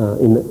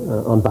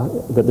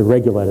that the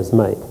regulators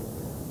make.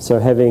 So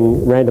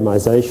having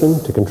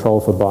randomization to control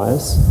for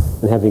bias,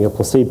 and having a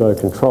placebo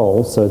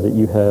control so that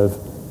you have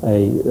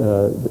a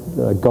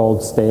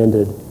gold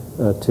standard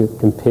to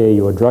compare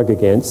your drug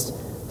against,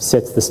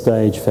 sets the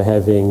stage for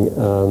having,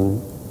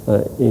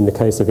 in the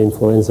case of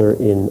influenza,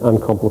 in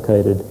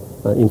uncomplicated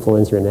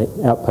influenza in an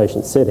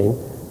outpatient setting,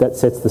 that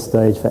sets the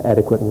stage for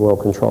adequate and well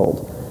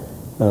controlled.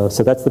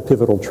 So that's the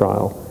pivotal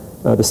trial.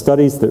 The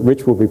studies that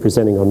Rich will be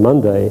presenting on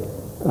Monday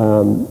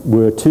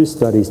were 2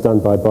 studies done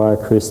by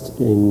BioCryst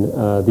in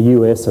the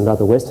US and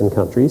other Western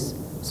countries,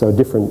 so a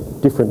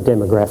different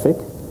demographic,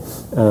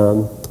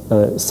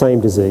 same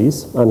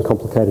disease,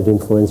 uncomplicated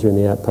influenza in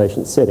the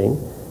outpatient setting,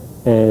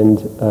 and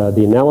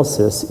the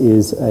analysis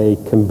is a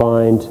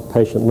combined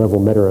patient-level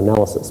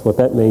meta-analysis. What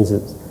that means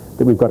is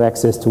that we've got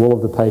access to all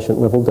of the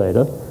patient-level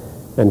data,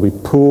 and we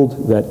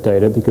pooled that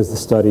data because the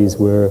studies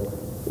were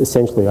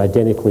essentially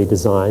identically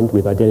designed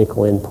with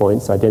identical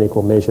endpoints,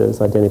 identical measures,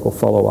 identical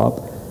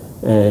follow-up,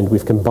 and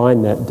we've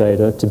combined that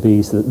data to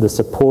be the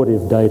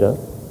supportive data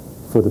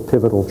for the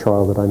pivotal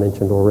trial that I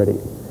mentioned already.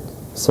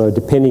 So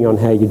depending on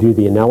how you do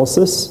the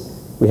analysis,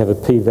 we have a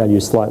p-value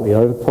slightly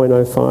over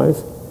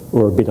 0.05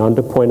 or a bit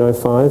under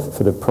 0.05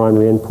 for the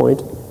primary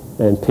endpoint,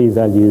 and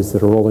p-values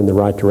that are all in the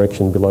right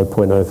direction below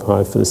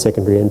 0.05 for the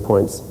secondary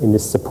endpoints in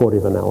this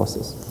supportive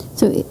analysis.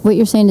 So what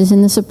you're saying is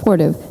in the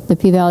supportive, the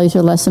p-values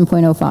are less than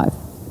 0.05?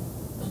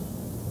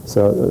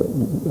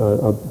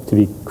 So to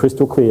be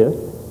crystal clear,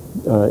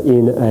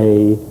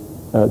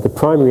 the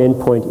primary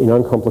endpoint in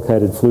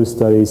uncomplicated flu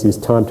studies is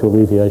time to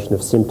alleviation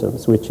of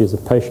symptoms, which is a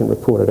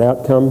patient-reported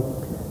outcome,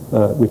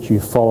 which you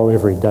follow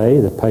every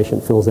day. The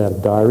patient fills out a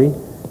diary.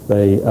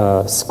 They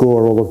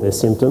score all of their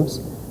symptoms,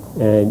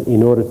 and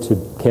in order to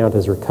count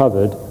as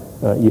recovered,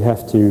 you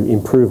have to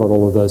improve on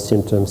all of those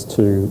symptoms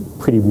to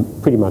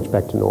pretty much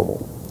back to normal,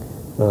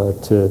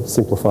 to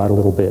simplify it a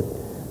little bit.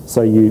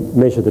 So you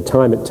measure the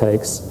time it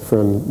takes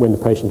from when the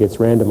patient gets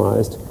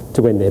randomized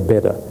to when they're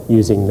better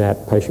using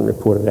that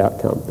patient-reported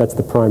outcome. That's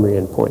the primary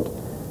endpoint.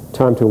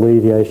 Time to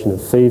alleviation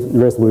of fever,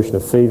 resolution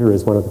of fever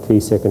is one of the key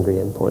secondary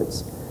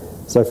endpoints.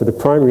 So for the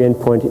primary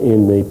endpoint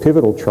in the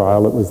pivotal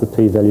trial, it was the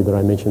p-value that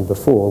I mentioned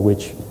before,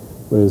 which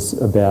was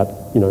about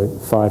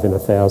 5 in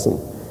 1,000.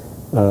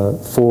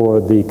 For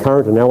the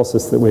current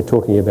analysis that we're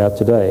talking about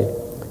today,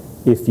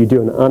 if you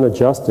do an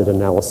unadjusted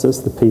analysis,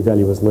 the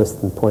p-value is less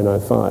than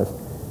 0.05.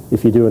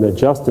 If you do an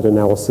adjusted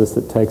analysis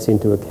that takes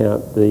into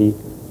account the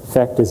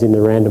factors in the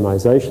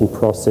randomization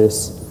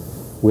process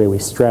where we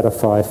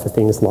stratify for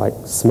things like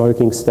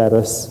smoking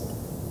status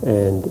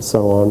and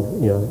so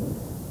on,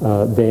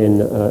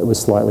 then it was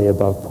slightly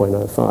above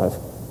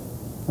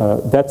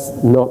 0.05. That's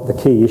not the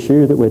key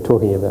issue that we're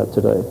talking about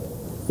today.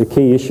 The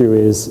key issue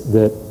is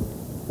that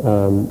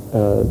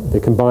the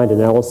combined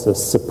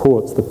analysis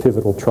supports the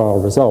pivotal trial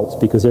results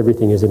because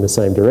everything is in the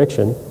same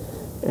direction,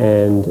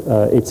 and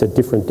it's a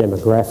different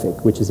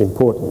demographic, which is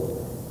important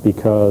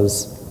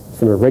because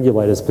from a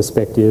regulator's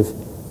perspective,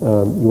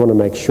 you want to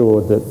make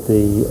sure that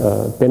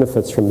the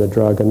benefits from the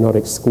drug are not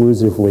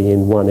exclusively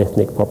in one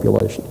ethnic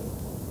population.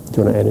 Do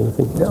you want to add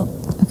anything? Yeah.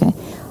 Okay.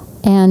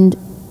 And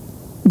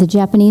the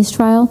Japanese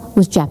trial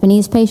was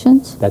Japanese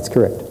patients? That's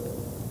correct.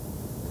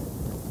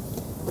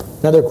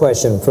 Another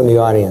question from the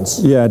audience.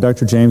 Yeah,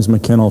 Dr. James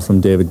McKinnell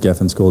from David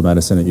Geffen School of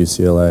Medicine at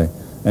UCLA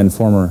and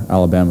former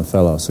Alabama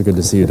fellow. So good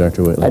to see you,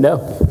 Dr. Whitley. I know.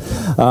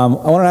 I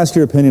want to ask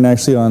your opinion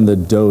actually on the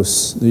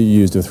dose that you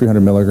used of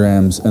 300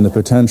 milligrams and the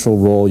potential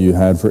role you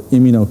had for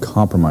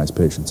immunocompromised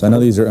patients. I know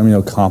these are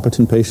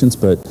immunocompetent patients,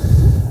 but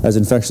as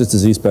infectious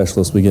disease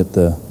specialists, we get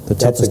the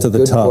toughest of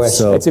the tough. Question.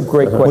 So It's a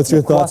great question. What's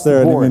your thoughts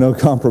there on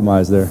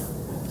immunocompromised there?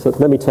 So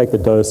let me take the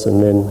dose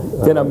and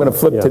then... I'm going to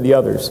flip to the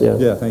others.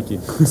 Yeah, thank you.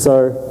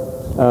 So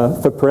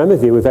for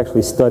paramivir, we've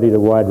actually studied a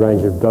wide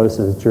range of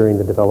doses during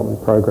the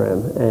development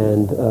program,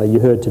 and you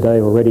heard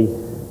today already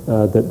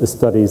that the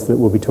studies that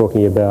we'll be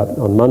talking about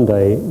on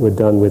Monday were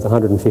done with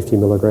 150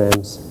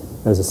 milligrams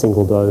as a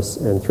single dose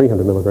and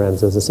 300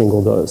 milligrams as a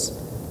single dose.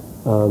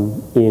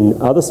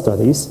 In other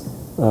studies,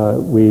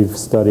 we've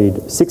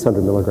studied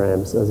 600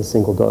 milligrams as a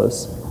single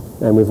dose,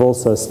 and we've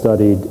also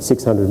studied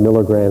 600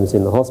 milligrams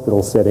in the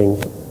hospital setting,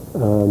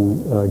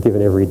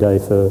 given every day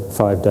for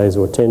 5 days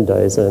or 10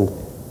 days, and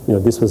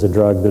this was a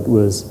drug that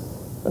was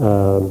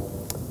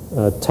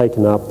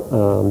taken up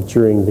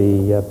during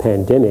the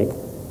pandemic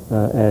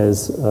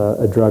as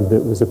a drug that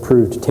was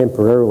approved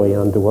temporarily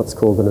under what's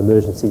called an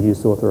emergency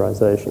use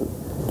authorization.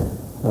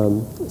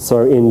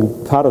 So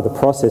in part of the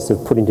process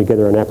of putting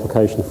together an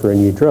application for a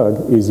new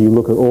drug is you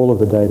look at all of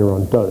the data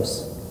on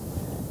dose,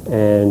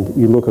 and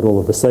you look at all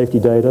of the safety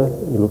data,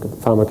 you look at the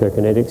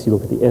pharmacokinetics, you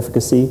look at the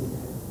efficacy,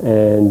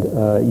 and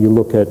you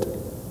look at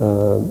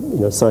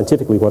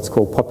scientifically what's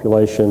called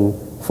population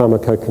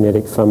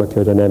pharmacokinetic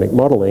pharmacodynamic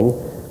modeling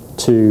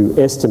to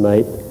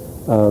estimate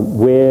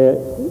where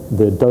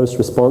the dose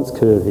response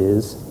curve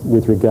is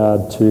with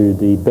regard to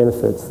the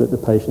benefits that the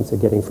patients are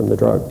getting from the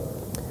drug.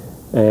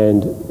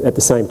 And at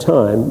the same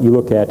time, you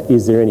look at,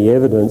 is there any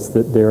evidence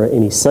that there are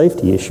any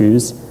safety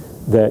issues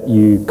that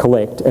you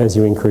collect as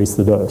you increase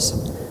the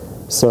dose?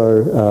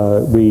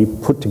 So we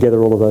put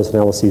together all of those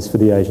analyses for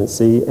the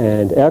agency,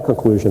 and our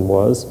conclusion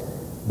was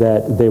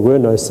that there were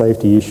no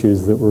safety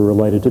issues that were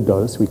related to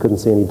dose. We couldn't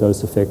see any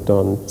dose effect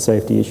on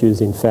safety issues.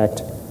 In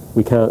fact,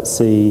 we can't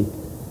see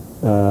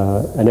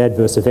an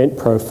adverse event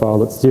profile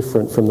that's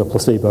different from the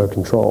placebo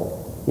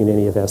control in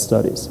any of our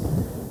studies.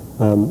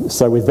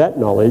 So with that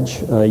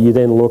knowledge, you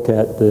then look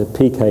at the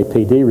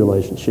PK-PD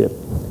relationship.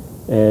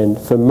 And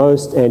for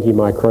most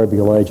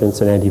antimicrobial agents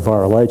and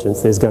antiviral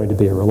agents, there's going to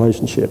be a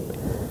relationship.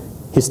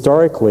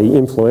 Historically,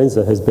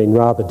 influenza has been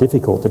rather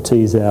difficult to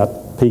tease out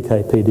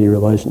PK-PD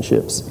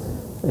relationships.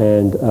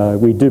 And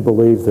we do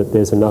believe that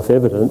there's enough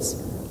evidence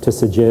to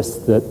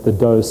suggest that the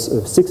dose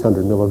of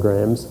 600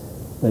 milligrams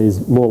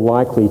is more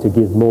likely to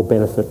give more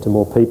benefit to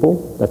more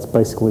people. That's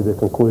basically the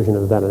conclusion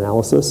of that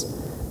analysis.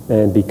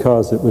 And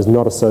because it was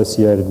not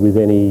associated with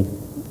any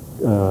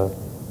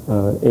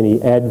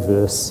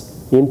adverse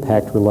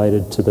impact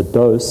related to the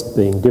dose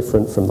being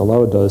different from the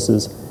lower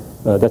doses,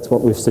 That's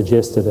what we've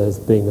suggested as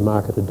being the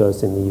marketed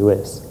dose in the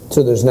US.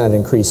 So there's not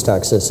increased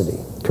toxicity?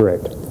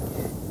 Correct.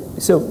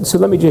 So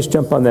let me just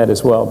jump on that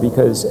as well,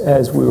 because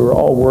as we were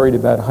all worried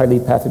about highly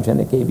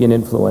pathogenic avian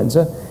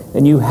influenza,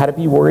 and you had to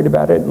be worried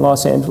about it in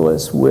Los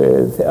Angeles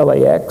with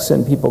LAX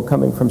and people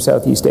coming from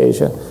Southeast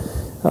Asia,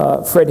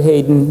 Fred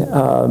Hayden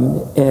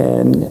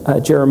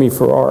and Jeremy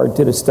Farrar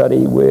did a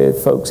study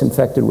with folks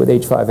infected with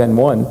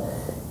H5N1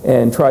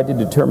 and tried to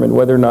determine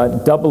whether or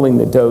not doubling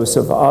the dose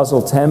of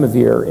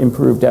oseltamivir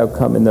improved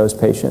outcome in those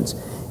patients.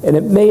 And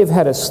it may have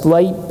had a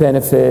slight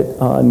benefit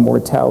on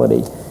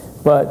mortality,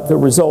 but the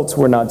results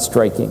were not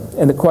striking.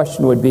 And the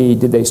question would be,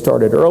 did they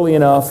start it early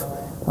enough?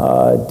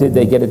 Did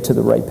they get it to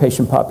the right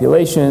patient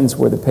populations?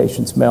 Were the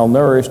patients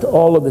malnourished?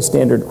 All of the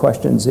standard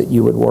questions that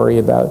you would worry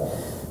about.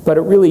 But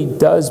it really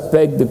does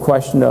beg the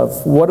question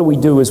of what do we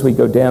do as we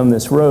go down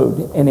this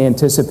road and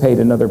anticipate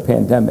another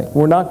pandemic?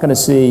 We're not going to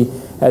see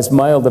as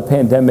mild a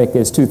pandemic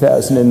as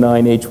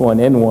 2009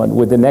 H1N1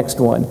 with the next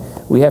one.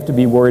 We have to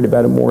be worried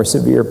about a more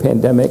severe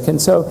pandemic. And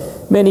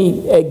so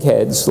many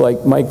eggheads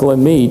like Michael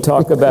and me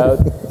talk about,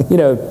 you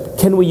know,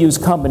 can we use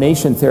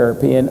combination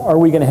therapy, and are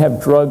we going to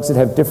have drugs that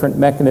have different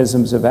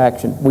mechanisms of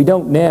action? We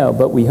don't now,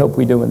 but we hope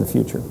we do in the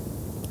future.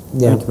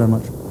 Yeah. Thank you very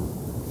much.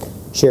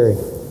 Sherry.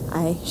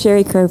 Hi,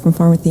 Sherry Crow from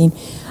Pharmathene.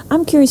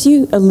 I'm curious,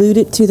 you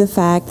alluded to the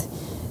fact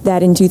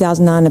that in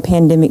 2009, a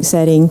pandemic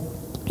setting,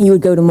 you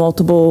would go to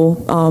multiple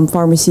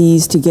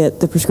pharmacies to get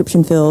the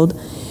prescription filled,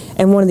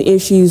 and one of the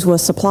issues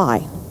was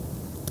supply.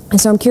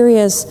 And so I'm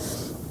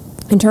curious,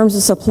 in terms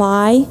of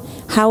supply,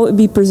 how it would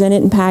be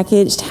presented and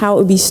packaged, how it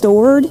would be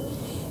stored,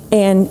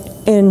 and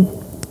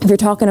if you're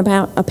talking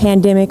about a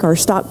pandemic or a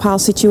stockpile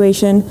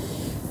situation,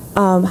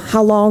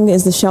 how long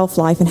is the shelf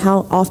life and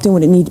how often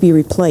would it need to be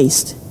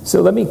replaced?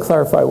 So let me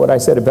clarify what I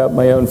said about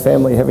my own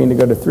family having to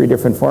go to 3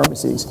 different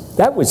pharmacies.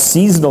 That was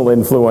seasonal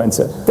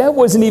influenza. That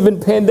wasn't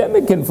even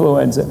pandemic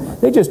influenza.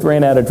 They just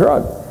ran out of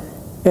drug.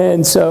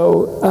 And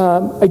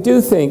so I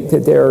do think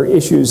that there are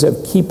issues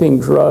of keeping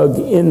drug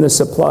in the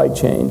supply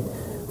chain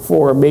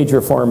for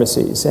major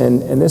pharmacies.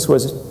 And this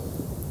was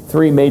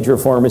 3 major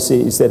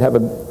pharmacies that have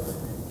a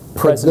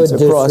presence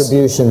across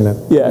distribution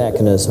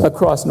mechanism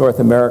across North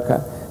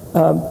America.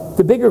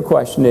 The bigger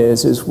question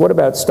is what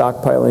about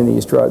stockpiling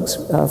these drugs?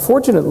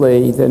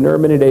 Fortunately, the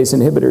neuraminidase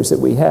inhibitors that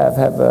we have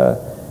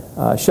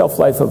a shelf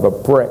life of a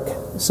brick.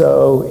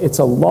 So it's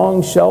a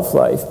long shelf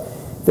life.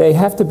 They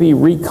have to be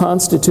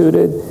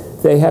reconstituted.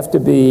 They have to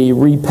be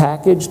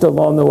repackaged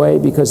along the way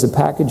because the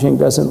packaging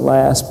doesn't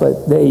last,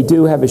 but they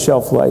do have a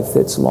shelf life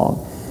that's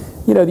long.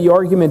 You know, the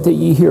argument that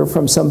you hear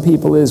from some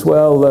people is,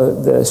 well,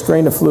 the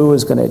strain of flu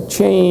is going to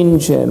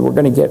change and we're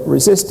going to get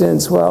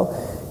resistance.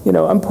 Well, you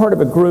know, I'm part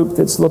of a group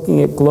that's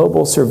looking at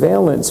global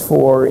surveillance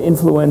for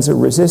influenza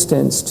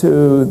resistance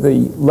to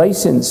the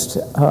licensed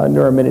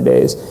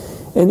neuraminidase.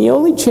 And the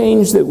only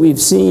change that we've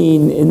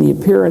seen in the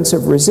appearance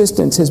of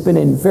resistance has been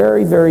in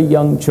very, very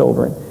young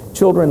children,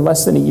 children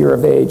less than a year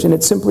of age. And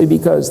it's simply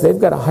because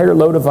they've got a higher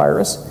load of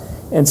virus,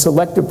 and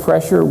selective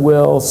pressure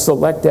will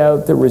select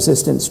out the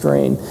resistant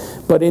strain.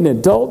 But in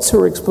adults who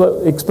are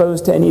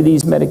exposed to any of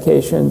these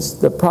medications,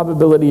 the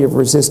probability of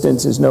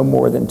resistance is no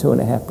more than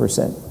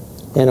 2.5%.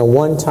 And a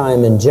one-time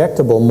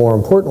injectable, more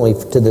importantly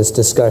to this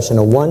discussion,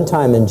 a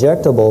one-time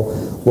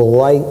injectable will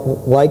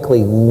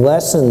likely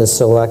lessen the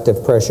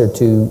selective pressure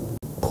to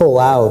pull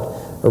out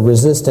a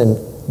resistant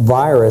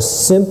virus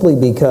simply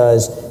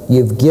because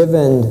you've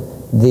given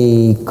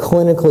the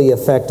clinically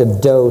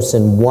effective dose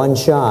in one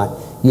shot.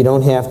 You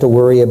don't have to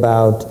worry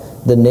about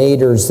the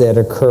naders that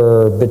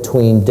occur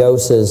between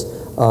doses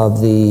of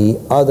the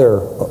other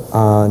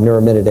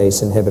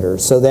neuraminidase inhibitors.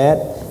 So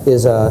that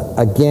is,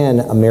 again,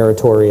 a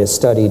meritorious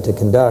study to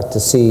conduct to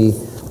see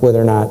whether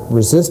or not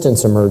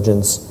resistance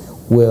emergence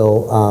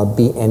will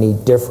be any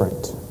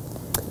different.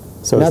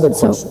 So another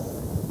question.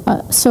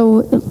 So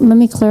let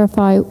me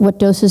clarify what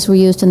doses were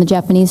used in the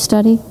Japanese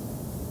study.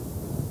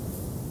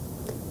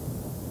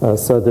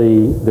 So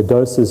the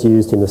doses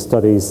used in the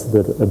studies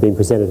that have been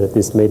presented at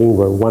this meeting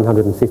were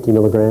 150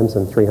 milligrams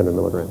and 300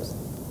 milligrams.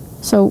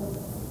 So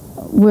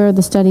where are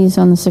the studies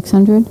on the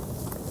 600?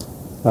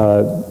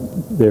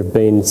 There have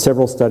been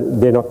several studies.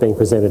 They're not being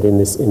presented in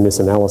this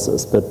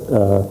analysis, but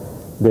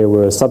there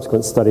were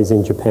subsequent studies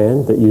in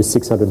Japan that used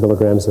 600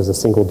 milligrams as a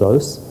single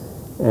dose,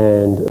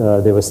 and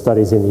there were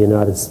studies in the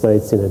United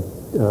States in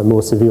a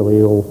more severely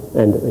ill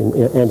and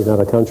in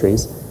other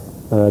countries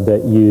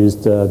that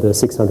used the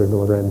 600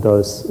 milligram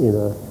dose in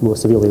a more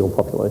severely ill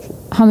population.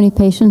 How many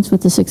patients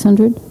with the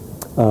 600?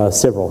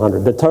 Several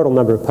hundred. The total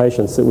number of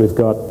patients that we've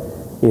got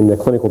in the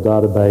clinical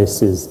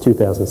database is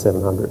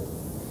 2,700.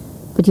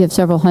 But you have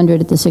several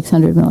hundred at the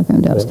 600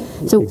 milligram dose.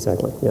 So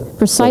exactly, yeah.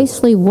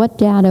 Precisely what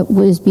data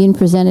was being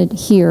presented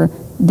here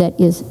that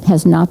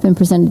has not been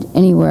presented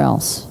anywhere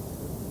else?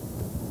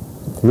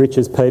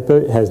 Rich's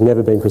paper has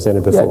never been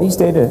presented before. Yeah,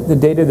 the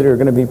data that are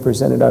going to be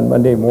presented on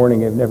Monday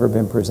morning have never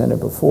been presented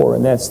before,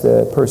 and that's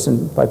the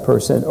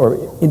person-by-person or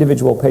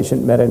individual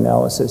patient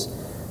meta-analysis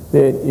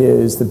that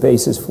is the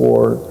basis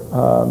for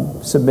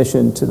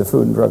submission to the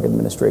Food and Drug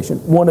Administration.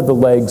 One of the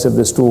legs of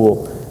the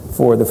stool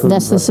for the food.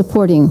 That's the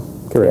supporting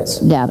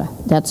Correct. data.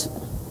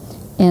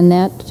 And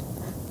that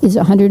is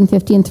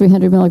 150 and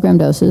 300 milligram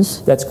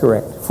doses. That's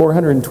correct.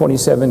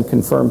 427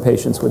 confirmed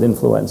patients with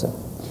influenza.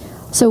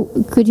 So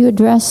could you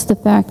address the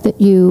fact that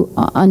you,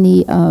 on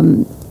the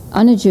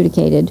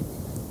unadjudicated,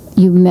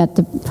 you met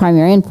the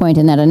primary endpoint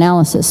in that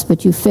analysis,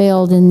 but you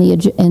failed in the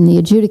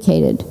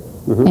adjudicated?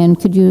 Mm-hmm. And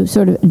could you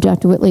sort of,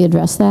 Dr. Whitley,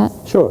 address that?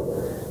 Sure.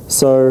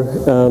 So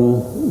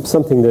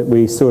something that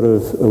we sort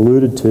of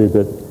alluded to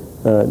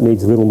but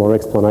needs a little more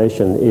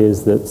explanation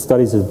is that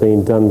studies have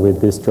been done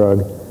with this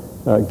drug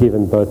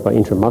given both by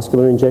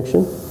intramuscular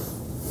injection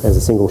as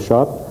a single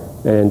shot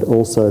and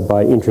also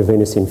by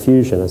intravenous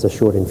infusion as a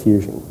short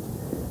infusion.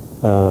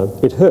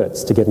 It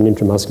hurts to get an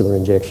intramuscular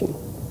injection.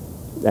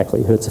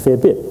 Actually, it hurts a fair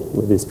bit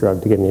with this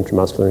drug to get an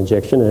intramuscular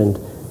injection, and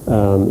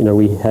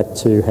we had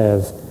to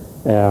have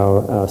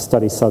our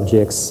study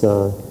subjects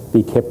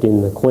be kept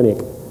in the clinic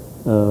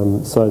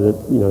so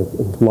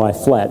that lie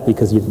flat,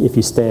 because if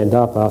you stand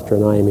up after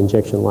an IM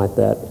injection like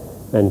that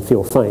and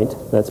feel faint,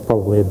 that's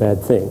probably a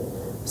bad thing.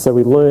 So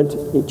we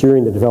learnt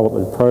during the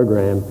development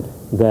program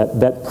that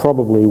that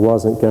probably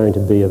wasn't going to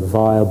be a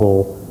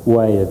viable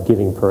way of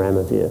giving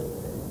paramivir.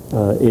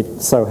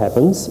 It so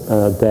happens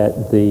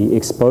that the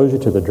exposure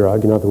to the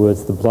drug, in other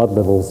words, the blood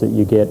levels that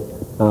you get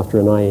after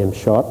an IM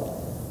shot,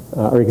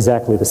 are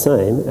exactly the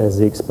same as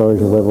the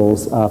exposure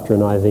levels after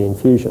an IV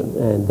infusion.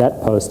 And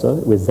that poster,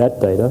 with that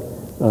data,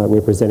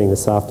 we're presenting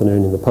this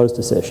afternoon in the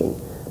poster session.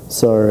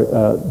 So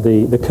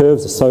the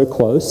curves are so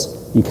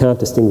close, you can't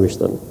distinguish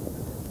them.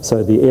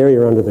 So the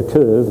area under the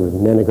curve of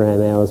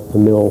nanogram hours per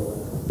mil,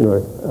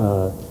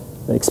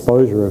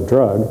 exposure of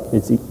drug,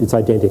 it's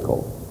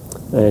identical.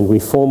 And we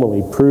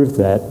formally proved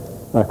that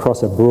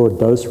across a broad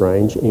dose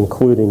range,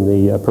 including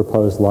the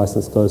proposed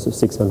licensed dose of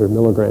 600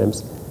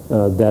 milligrams,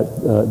 that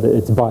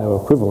it's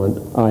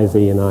bioequivalent IV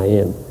and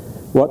IM.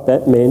 What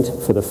that meant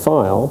for the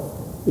file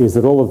is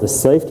that all of the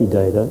safety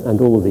data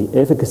and all of the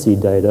efficacy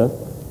data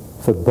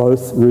for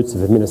both routes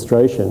of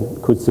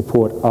administration could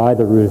support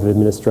either route of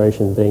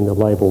administration being the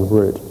labeled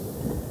route.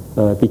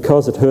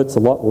 Because it hurts a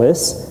lot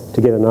less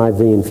to get an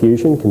IV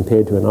infusion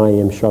compared to an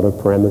IM shot of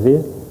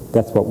paramivir,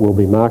 that's what we'll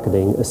be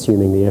marketing,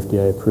 assuming the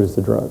FDA approves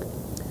the drug.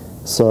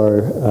 So,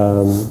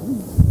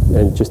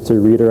 and just to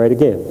reiterate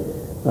again,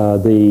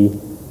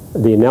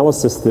 the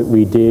analysis that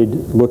we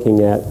did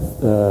looking at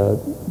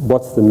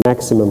what's the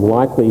maximum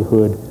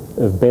likelihood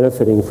of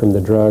benefiting from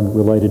the drug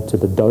related to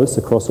the dose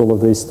across all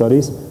of these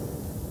studies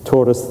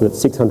taught us that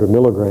 600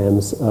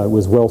 milligrams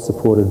was well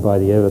supported by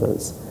the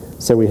evidence.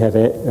 So we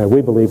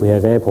believe we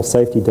have ample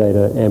safety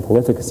data, ample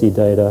efficacy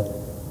data,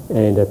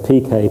 and a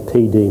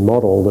PK/PD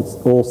model that's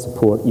all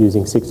support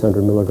using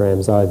 600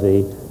 milligrams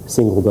IV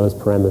single dose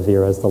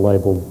paramivir as the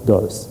labeled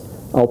dose.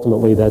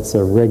 Ultimately, that's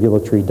a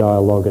regulatory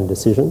dialogue and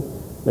decision,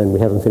 and we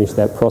haven't finished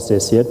that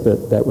process yet,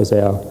 but that was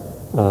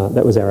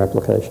our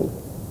application.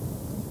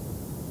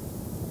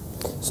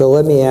 So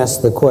let me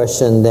ask the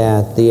question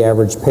that the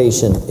average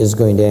patient is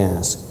going to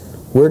ask.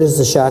 Where does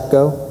the shot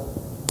go?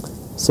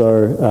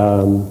 So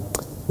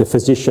the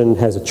physician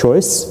has a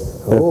choice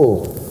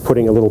of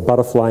putting a little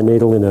butterfly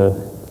needle in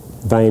a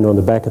vein on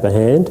the back of the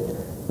hand,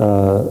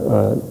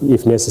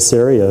 if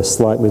necessary, a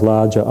slightly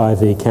larger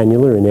IV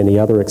cannula in any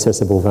other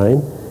accessible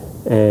vein,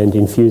 and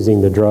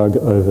infusing the drug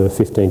over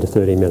 15 to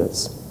 30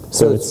 minutes.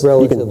 So it's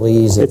relatively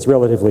easy. It's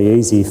relatively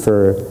easy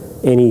for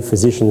any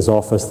physician's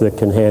office that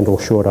can handle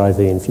short IV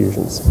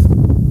infusions.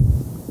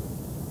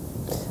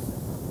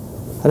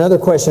 Another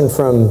question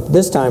from,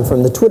 this time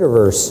from the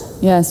Twitterverse.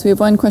 Yes, we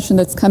have one question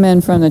that's come in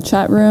from the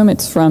chat room.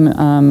 It's from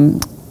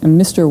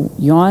Mr.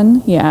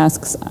 Yuan. He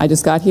asks, I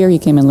just got here, he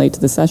came in late to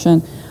the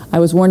session. I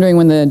was wondering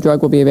when the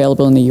drug will be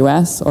available in the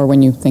US or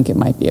when you think it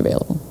might be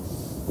available.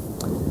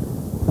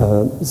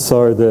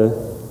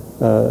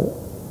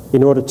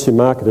 In order to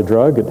market a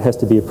drug, it has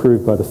to be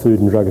approved by the Food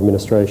and Drug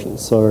Administration.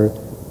 So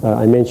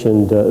I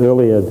mentioned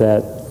earlier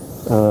that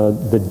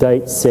the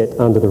date set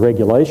under the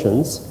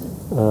regulations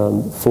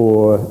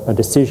for a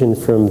decision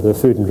from the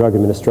Food and Drug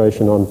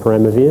Administration on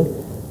paramivir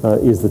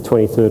is the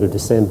 23rd of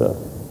December.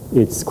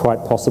 It's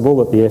quite possible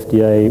that the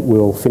FDA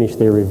will finish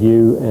their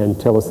review and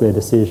tell us their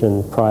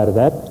decision prior to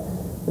that.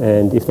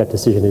 And if that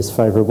decision is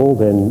favourable,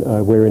 then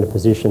we're in a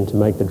position to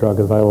make the drug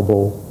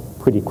available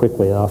pretty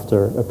quickly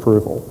after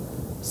approval.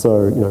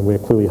 So, we're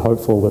clearly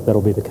hopeful that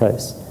that'll be the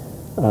case.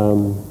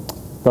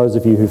 Those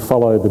of you who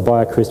follow the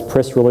BioCryst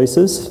press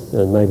releases,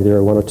 and maybe there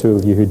are one or two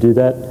of you who do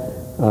that,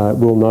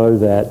 will know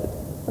that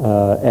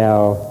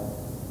our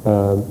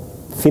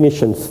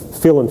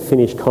fill and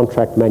finish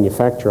contract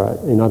manufacturer,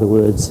 in other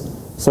words,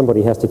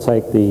 somebody has to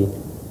take the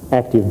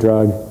active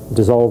drug,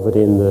 dissolve it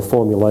in the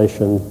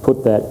formulation,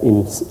 put that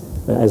in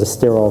as a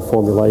sterile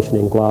formulation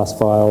in glass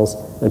vials,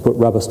 and put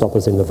rubber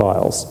stoppers in the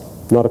vials.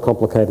 Not a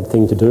complicated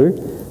thing to do,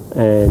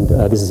 and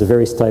this is a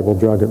very stable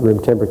drug at room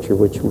temperature,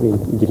 which we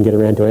didn't get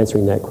around to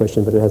answering that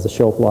question, but it has a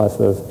shelf life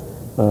of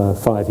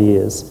 5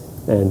 years,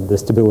 and the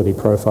stability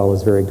profile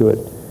is very good.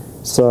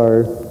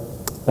 So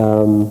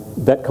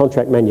that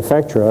contract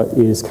manufacturer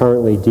is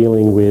currently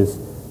dealing with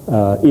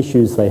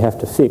issues they have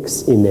to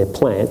fix in their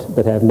plant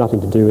that have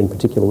nothing to do in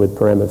particular with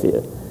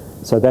paramivir.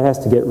 So that has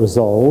to get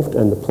resolved,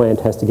 and the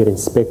plant has to get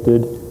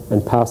inspected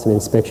and pass an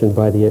inspection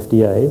by the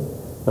FDA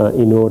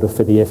in order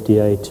for the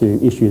FDA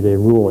to issue their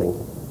ruling.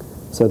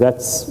 So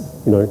that's,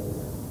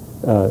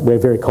 we're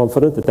very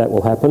confident that that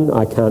will happen.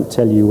 I can't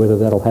tell you whether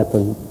that'll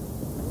happen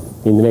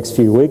in the next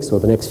few weeks or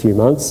the next few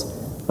months.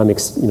 I'm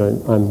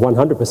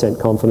 100%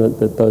 confident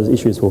that those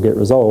issues will get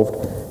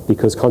resolved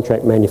because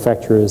contract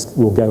manufacturers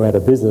will go out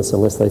of business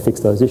unless they fix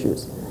those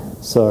issues.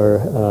 So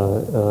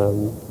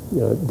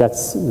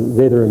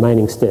they're the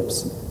remaining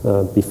steps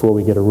before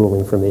we get a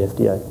ruling from the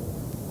FDA.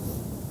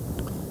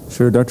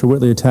 Sure, Dr.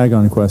 Whitley, a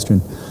tag-on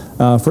question.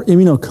 For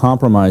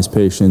immunocompromised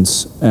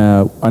patients,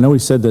 I know we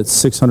said that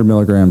 600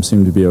 milligrams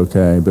seemed to be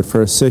okay, but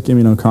for a sick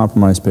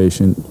immunocompromised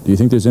patient, do you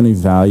think there's any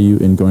value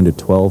in going to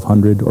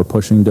 1,200 or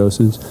pushing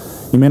doses?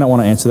 You may not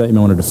want to answer that, you may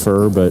want to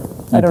defer, but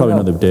you probably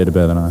know the data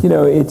better than I.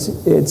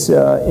 It's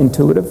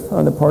intuitive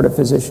on the part of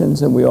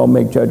physicians, and we all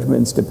make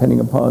judgments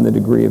depending upon the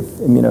degree of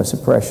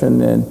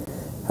immunosuppression and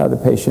how the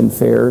patient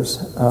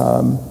fares.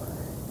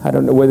 I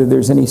don't know whether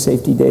there's any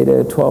safety data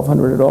at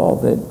 1,200 at all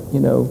that,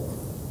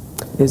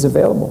 is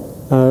available.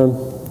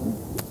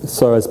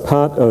 So as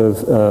part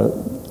of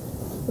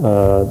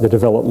the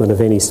development of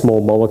any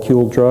small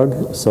molecule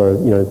drug,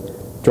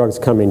 drugs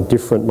come in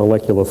different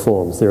molecular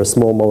forms. There are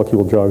small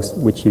molecule drugs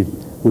which you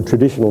would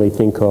traditionally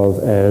think of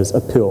as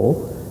a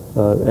pill,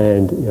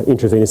 and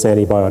intravenous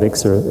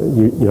antibiotics are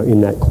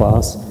in that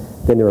class.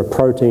 Then there are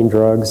protein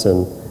drugs,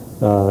 and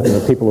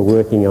people are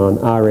working on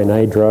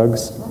RNA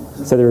drugs.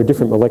 So there are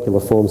different molecular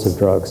forms of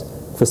drugs.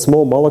 For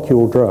small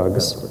molecule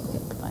drugs,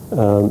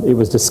 it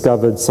was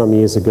discovered some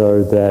years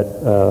ago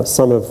that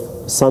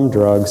some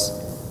drugs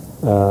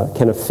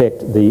can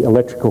affect the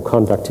electrical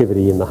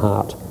conductivity in the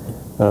heart.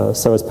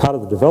 So as part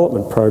of the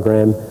development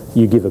program,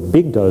 you give a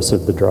big dose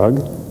of the drug,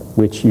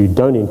 which you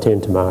don't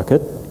intend to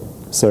market.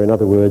 So in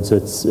other words,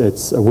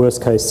 it's a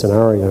worst case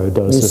scenario dose of the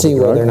drug. You see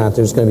whether or not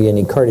there's going to be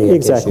any cardiac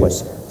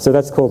issues. So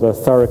that's called a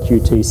thorough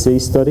QTC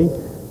study.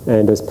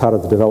 And as part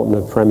of the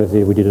development of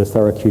paramivir, we did a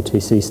thorough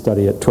QTC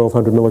study at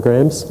 1,200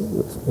 milligrams.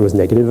 It was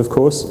negative, of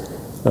course.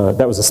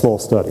 That was a small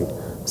study.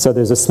 So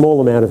there's a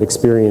small amount of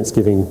experience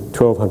giving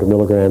 1,200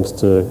 milligrams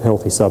to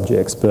healthy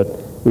subjects, but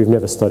we've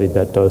never studied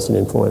that dose in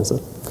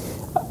influenza.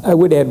 I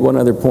would add one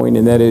other point,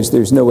 and that is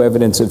there's no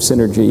evidence of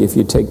synergy if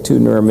you take two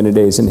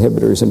neuraminidase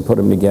inhibitors and put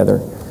them together.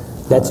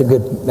 That's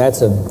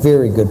a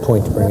very good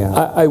point to bring out.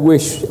 I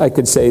wish I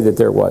could say that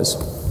there was.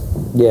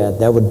 Yeah,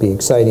 that would be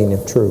exciting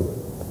if true.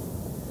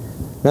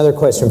 Another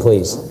question,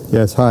 please.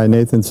 Yes, hi,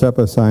 Nathan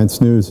Seppa,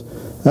 Science News.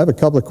 I have a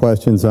couple of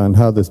questions on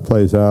how this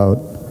plays out.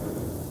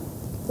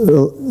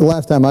 The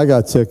last time I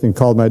got sick and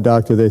called my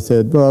doctor, they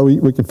said, well,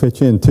 we can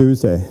fit you in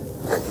Tuesday.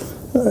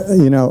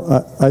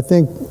 I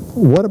think,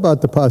 what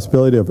about the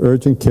possibility of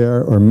urgent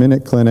care or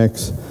minute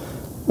clinics,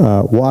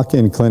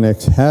 walk-in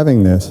clinics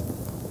having this?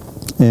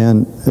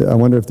 And I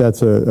wonder if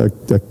that's a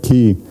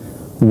key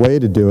way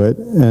to do it.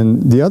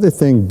 And the other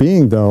thing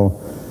being, though,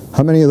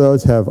 how many of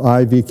those have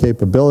IV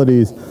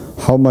capabilities?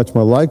 How much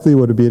more likely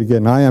would it be to get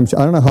an IM shot?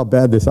 I don't know how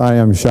bad this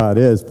IM shot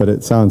is, but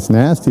it sounds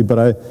nasty. But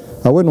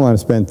I wouldn't want to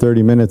spend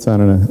 30 minutes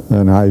on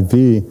an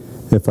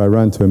IV if I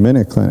run to a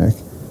minute clinic.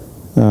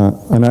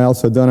 And I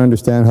also don't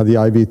understand how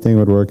the IV thing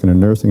would work in a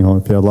nursing home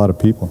if you had a lot of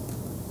people.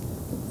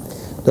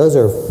 Those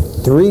are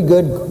three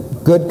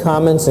good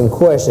comments and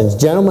questions.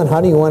 Gentlemen,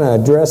 how do you want to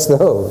address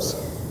those?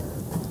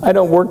 I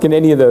don't work in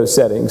any of those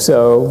settings,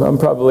 so I'm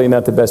probably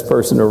not the best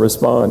person to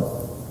respond.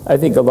 I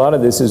think a lot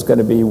of this is going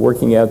to be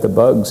working out the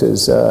bugs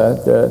as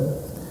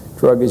the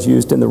drug is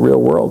used in the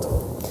real world.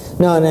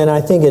 No, and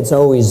I think it's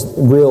always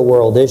real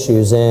world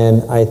issues,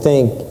 and I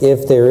think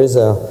if there is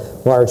a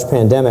large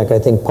pandemic, I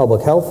think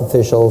public health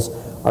officials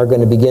are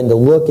going to begin to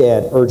look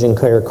at urgent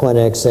care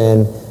clinics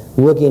and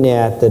looking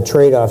at the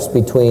trade-offs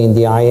between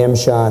the IM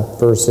shot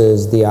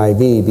versus the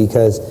IV,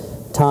 because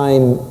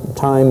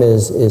time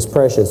is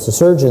precious. The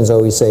surgeons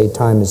always say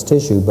time is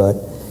tissue, but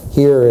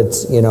here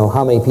it's,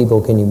 how many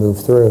people can you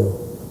move through?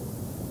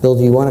 Bill,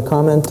 do you want to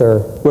comment? Or?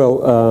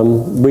 Well,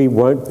 we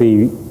won't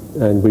be,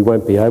 and we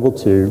won't be able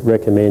to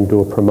recommend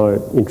or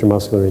promote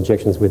intramuscular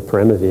injections with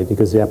paramivir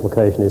because the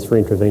application is for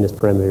intravenous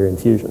paramivir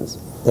infusions.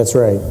 That's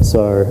right.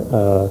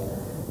 So,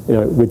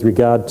 with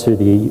regard to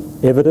the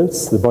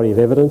evidence, the body of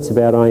evidence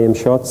about IM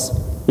shots,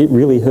 it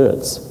really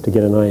hurts to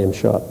get an IM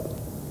shot.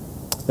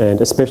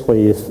 And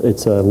especially if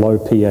it's a low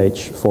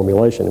pH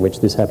formulation, which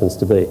this happens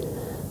to be.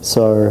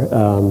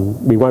 So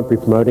we won't be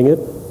promoting it.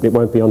 It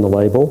won't be on the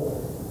label.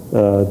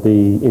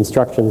 The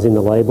instructions in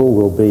the label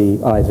will be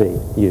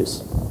IV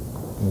use.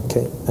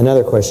 Okay,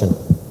 another question.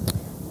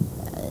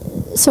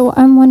 So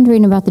I'm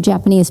wondering about the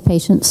Japanese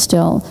patients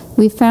still.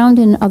 We found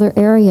in other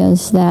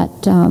areas that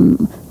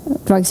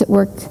drugs that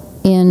work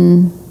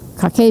in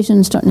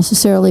Caucasians don't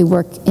necessarily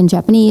work in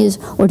Japanese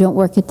or don't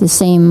work at the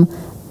same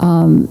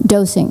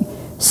dosing.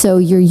 So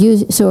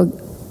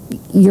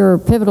your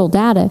pivotal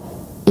data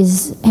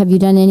is, have you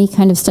done any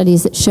kind of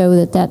studies that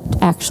show that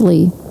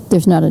actually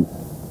there's not a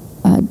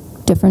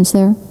difference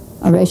there?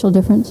 A racial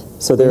difference?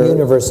 So The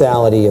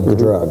universality of the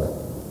drug.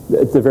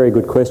 It's a very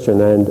good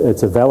question, and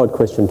it's a valid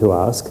question to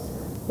ask.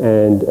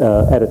 And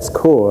at its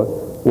core,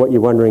 what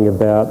you're wondering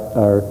about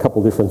are a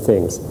couple different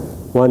things.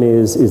 One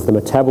is the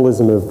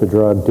metabolism of the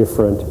drug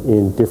different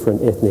in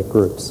different ethnic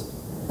groups?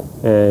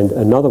 And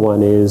another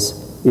one is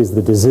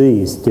the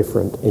disease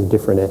different in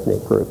different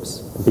ethnic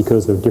groups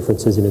because of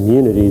differences in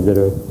immunity that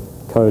are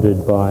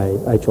coded by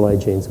HLA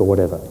genes or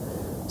whatever?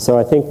 So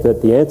I think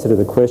that the answer to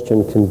the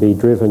question can be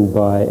driven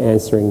by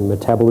answering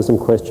metabolism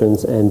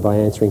questions and by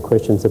answering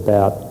questions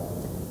about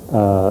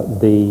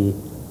the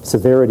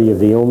severity of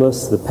the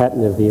illness, the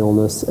pattern of the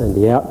illness, and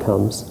the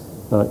outcomes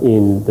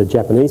in the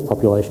Japanese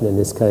population in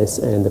this case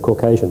and the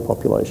Caucasian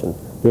population.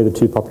 They're the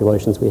two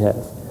populations we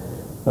have.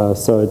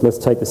 So let's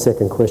take the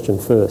second question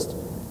first.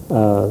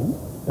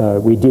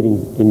 We did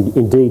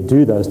indeed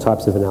do those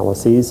types of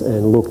analyses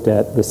and looked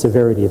at the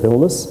severity of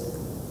illness.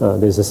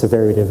 There's a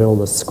severity of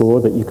illness score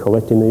that you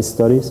collect in these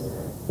studies,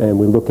 and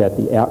we look at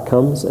the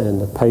outcomes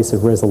and the pace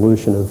of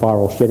resolution of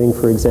viral shedding,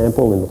 for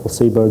example, in the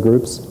placebo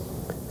groups.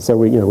 So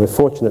we're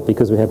fortunate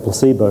because we have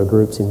placebo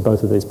groups in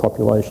both of these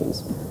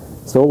populations.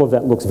 So all of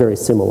that looks very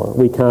similar.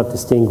 We can't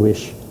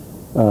distinguish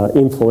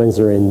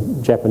influenza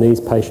in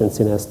Japanese patients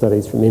in our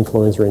studies from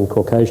influenza in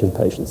Caucasian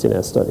patients in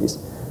our studies.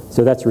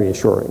 So that's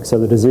reassuring. So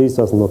the disease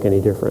doesn't look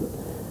any different.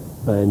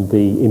 And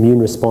the immune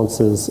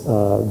responses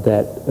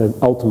that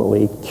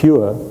ultimately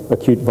cure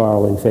acute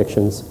viral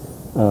infections,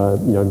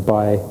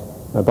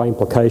 by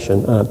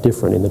implication, aren't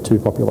different in the two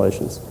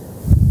populations.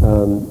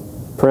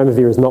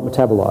 Paramivir is not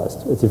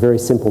metabolized. It's a very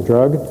simple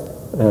drug,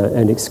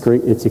 and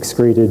it's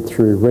excreted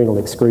through renal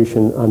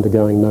excretion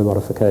undergoing no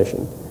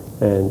modification.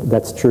 And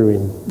that's true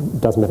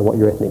doesn't matter what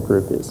your ethnic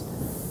group is.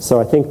 So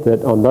I think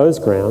that on those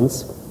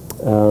grounds,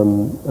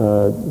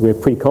 we're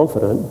pretty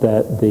confident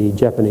that the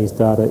Japanese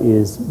data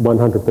is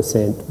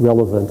 100%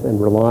 relevant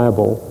and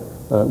reliable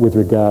with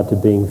regard to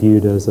being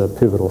viewed as a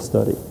pivotal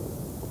study.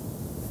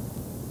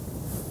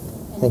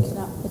 Thank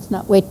you. It's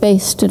not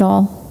weight-based at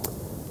all?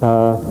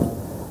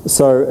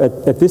 So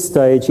at this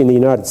stage in the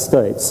United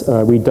States,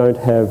 we don't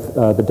have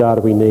the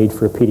data we need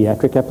for a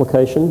pediatric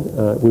application.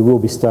 We will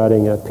be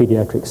starting a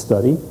pediatric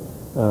study,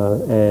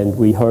 and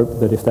we hope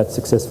that if that's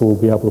successful,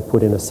 we'll be able to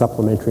put in a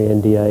supplementary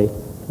NDA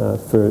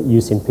for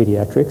use in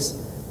pediatrics.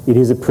 It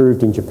is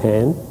approved in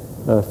Japan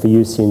for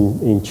use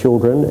in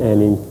children,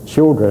 and in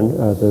children,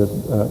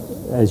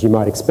 as you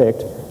might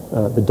expect,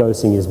 the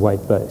dosing is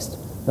weight-based.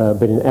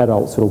 But in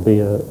adults, it'll be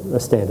a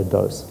standard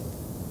dose.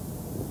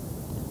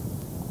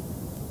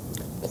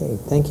 Okay,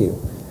 thank you.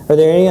 Are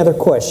there any other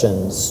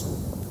questions?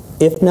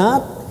 If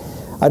not,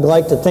 I'd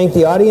like to thank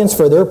the audience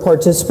for their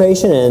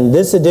participation in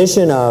this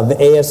edition of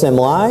ASM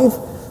Live.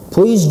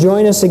 Please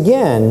join us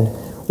again,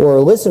 or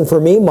listen for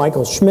me,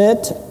 Michael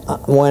Schmidt,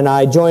 when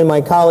I join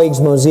my colleagues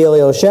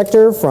Mozilio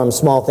Schechter from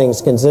Small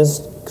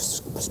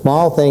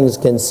Things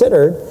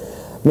Considered,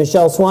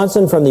 Michelle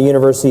Swanson from the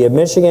University of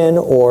Michigan,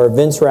 or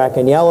Vince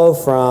Racaniello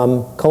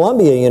from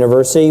Columbia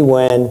University,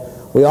 when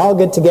we all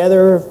get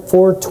together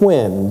for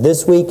TWIM,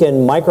 This Week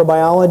in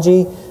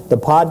Microbiology, the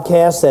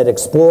podcast that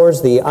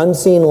explores the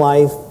unseen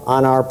life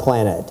on our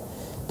planet.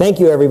 Thank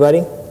you,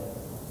 everybody.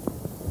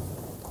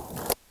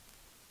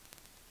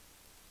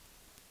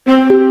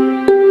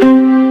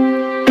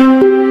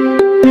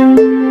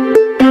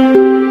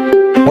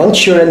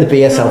 Once you're in the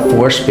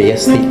BSL-4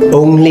 space, the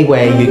only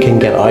way you can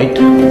get out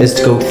is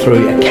to go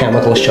through a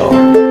chemical shock.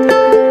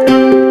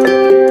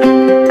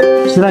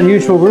 It's an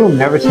unusual room,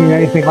 never seen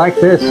anything like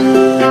this.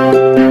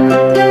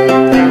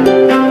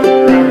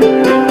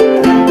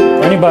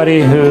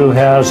 Anybody who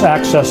has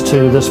access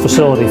to this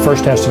facility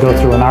first has to go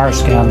through an R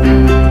scan.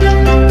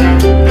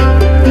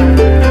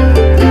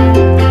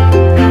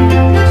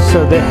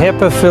 So the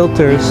HEPA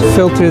filters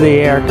filter the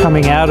air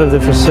coming out of the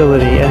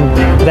facility,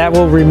 and that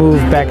will remove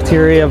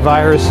bacteria,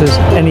 viruses,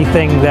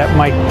 anything that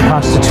might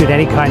constitute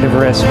any kind of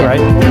risk,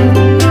 right?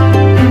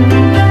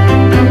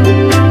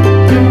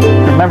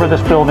 Remember,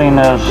 this building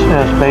is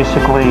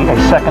basically a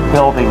second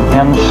building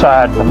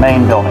inside the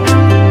main building.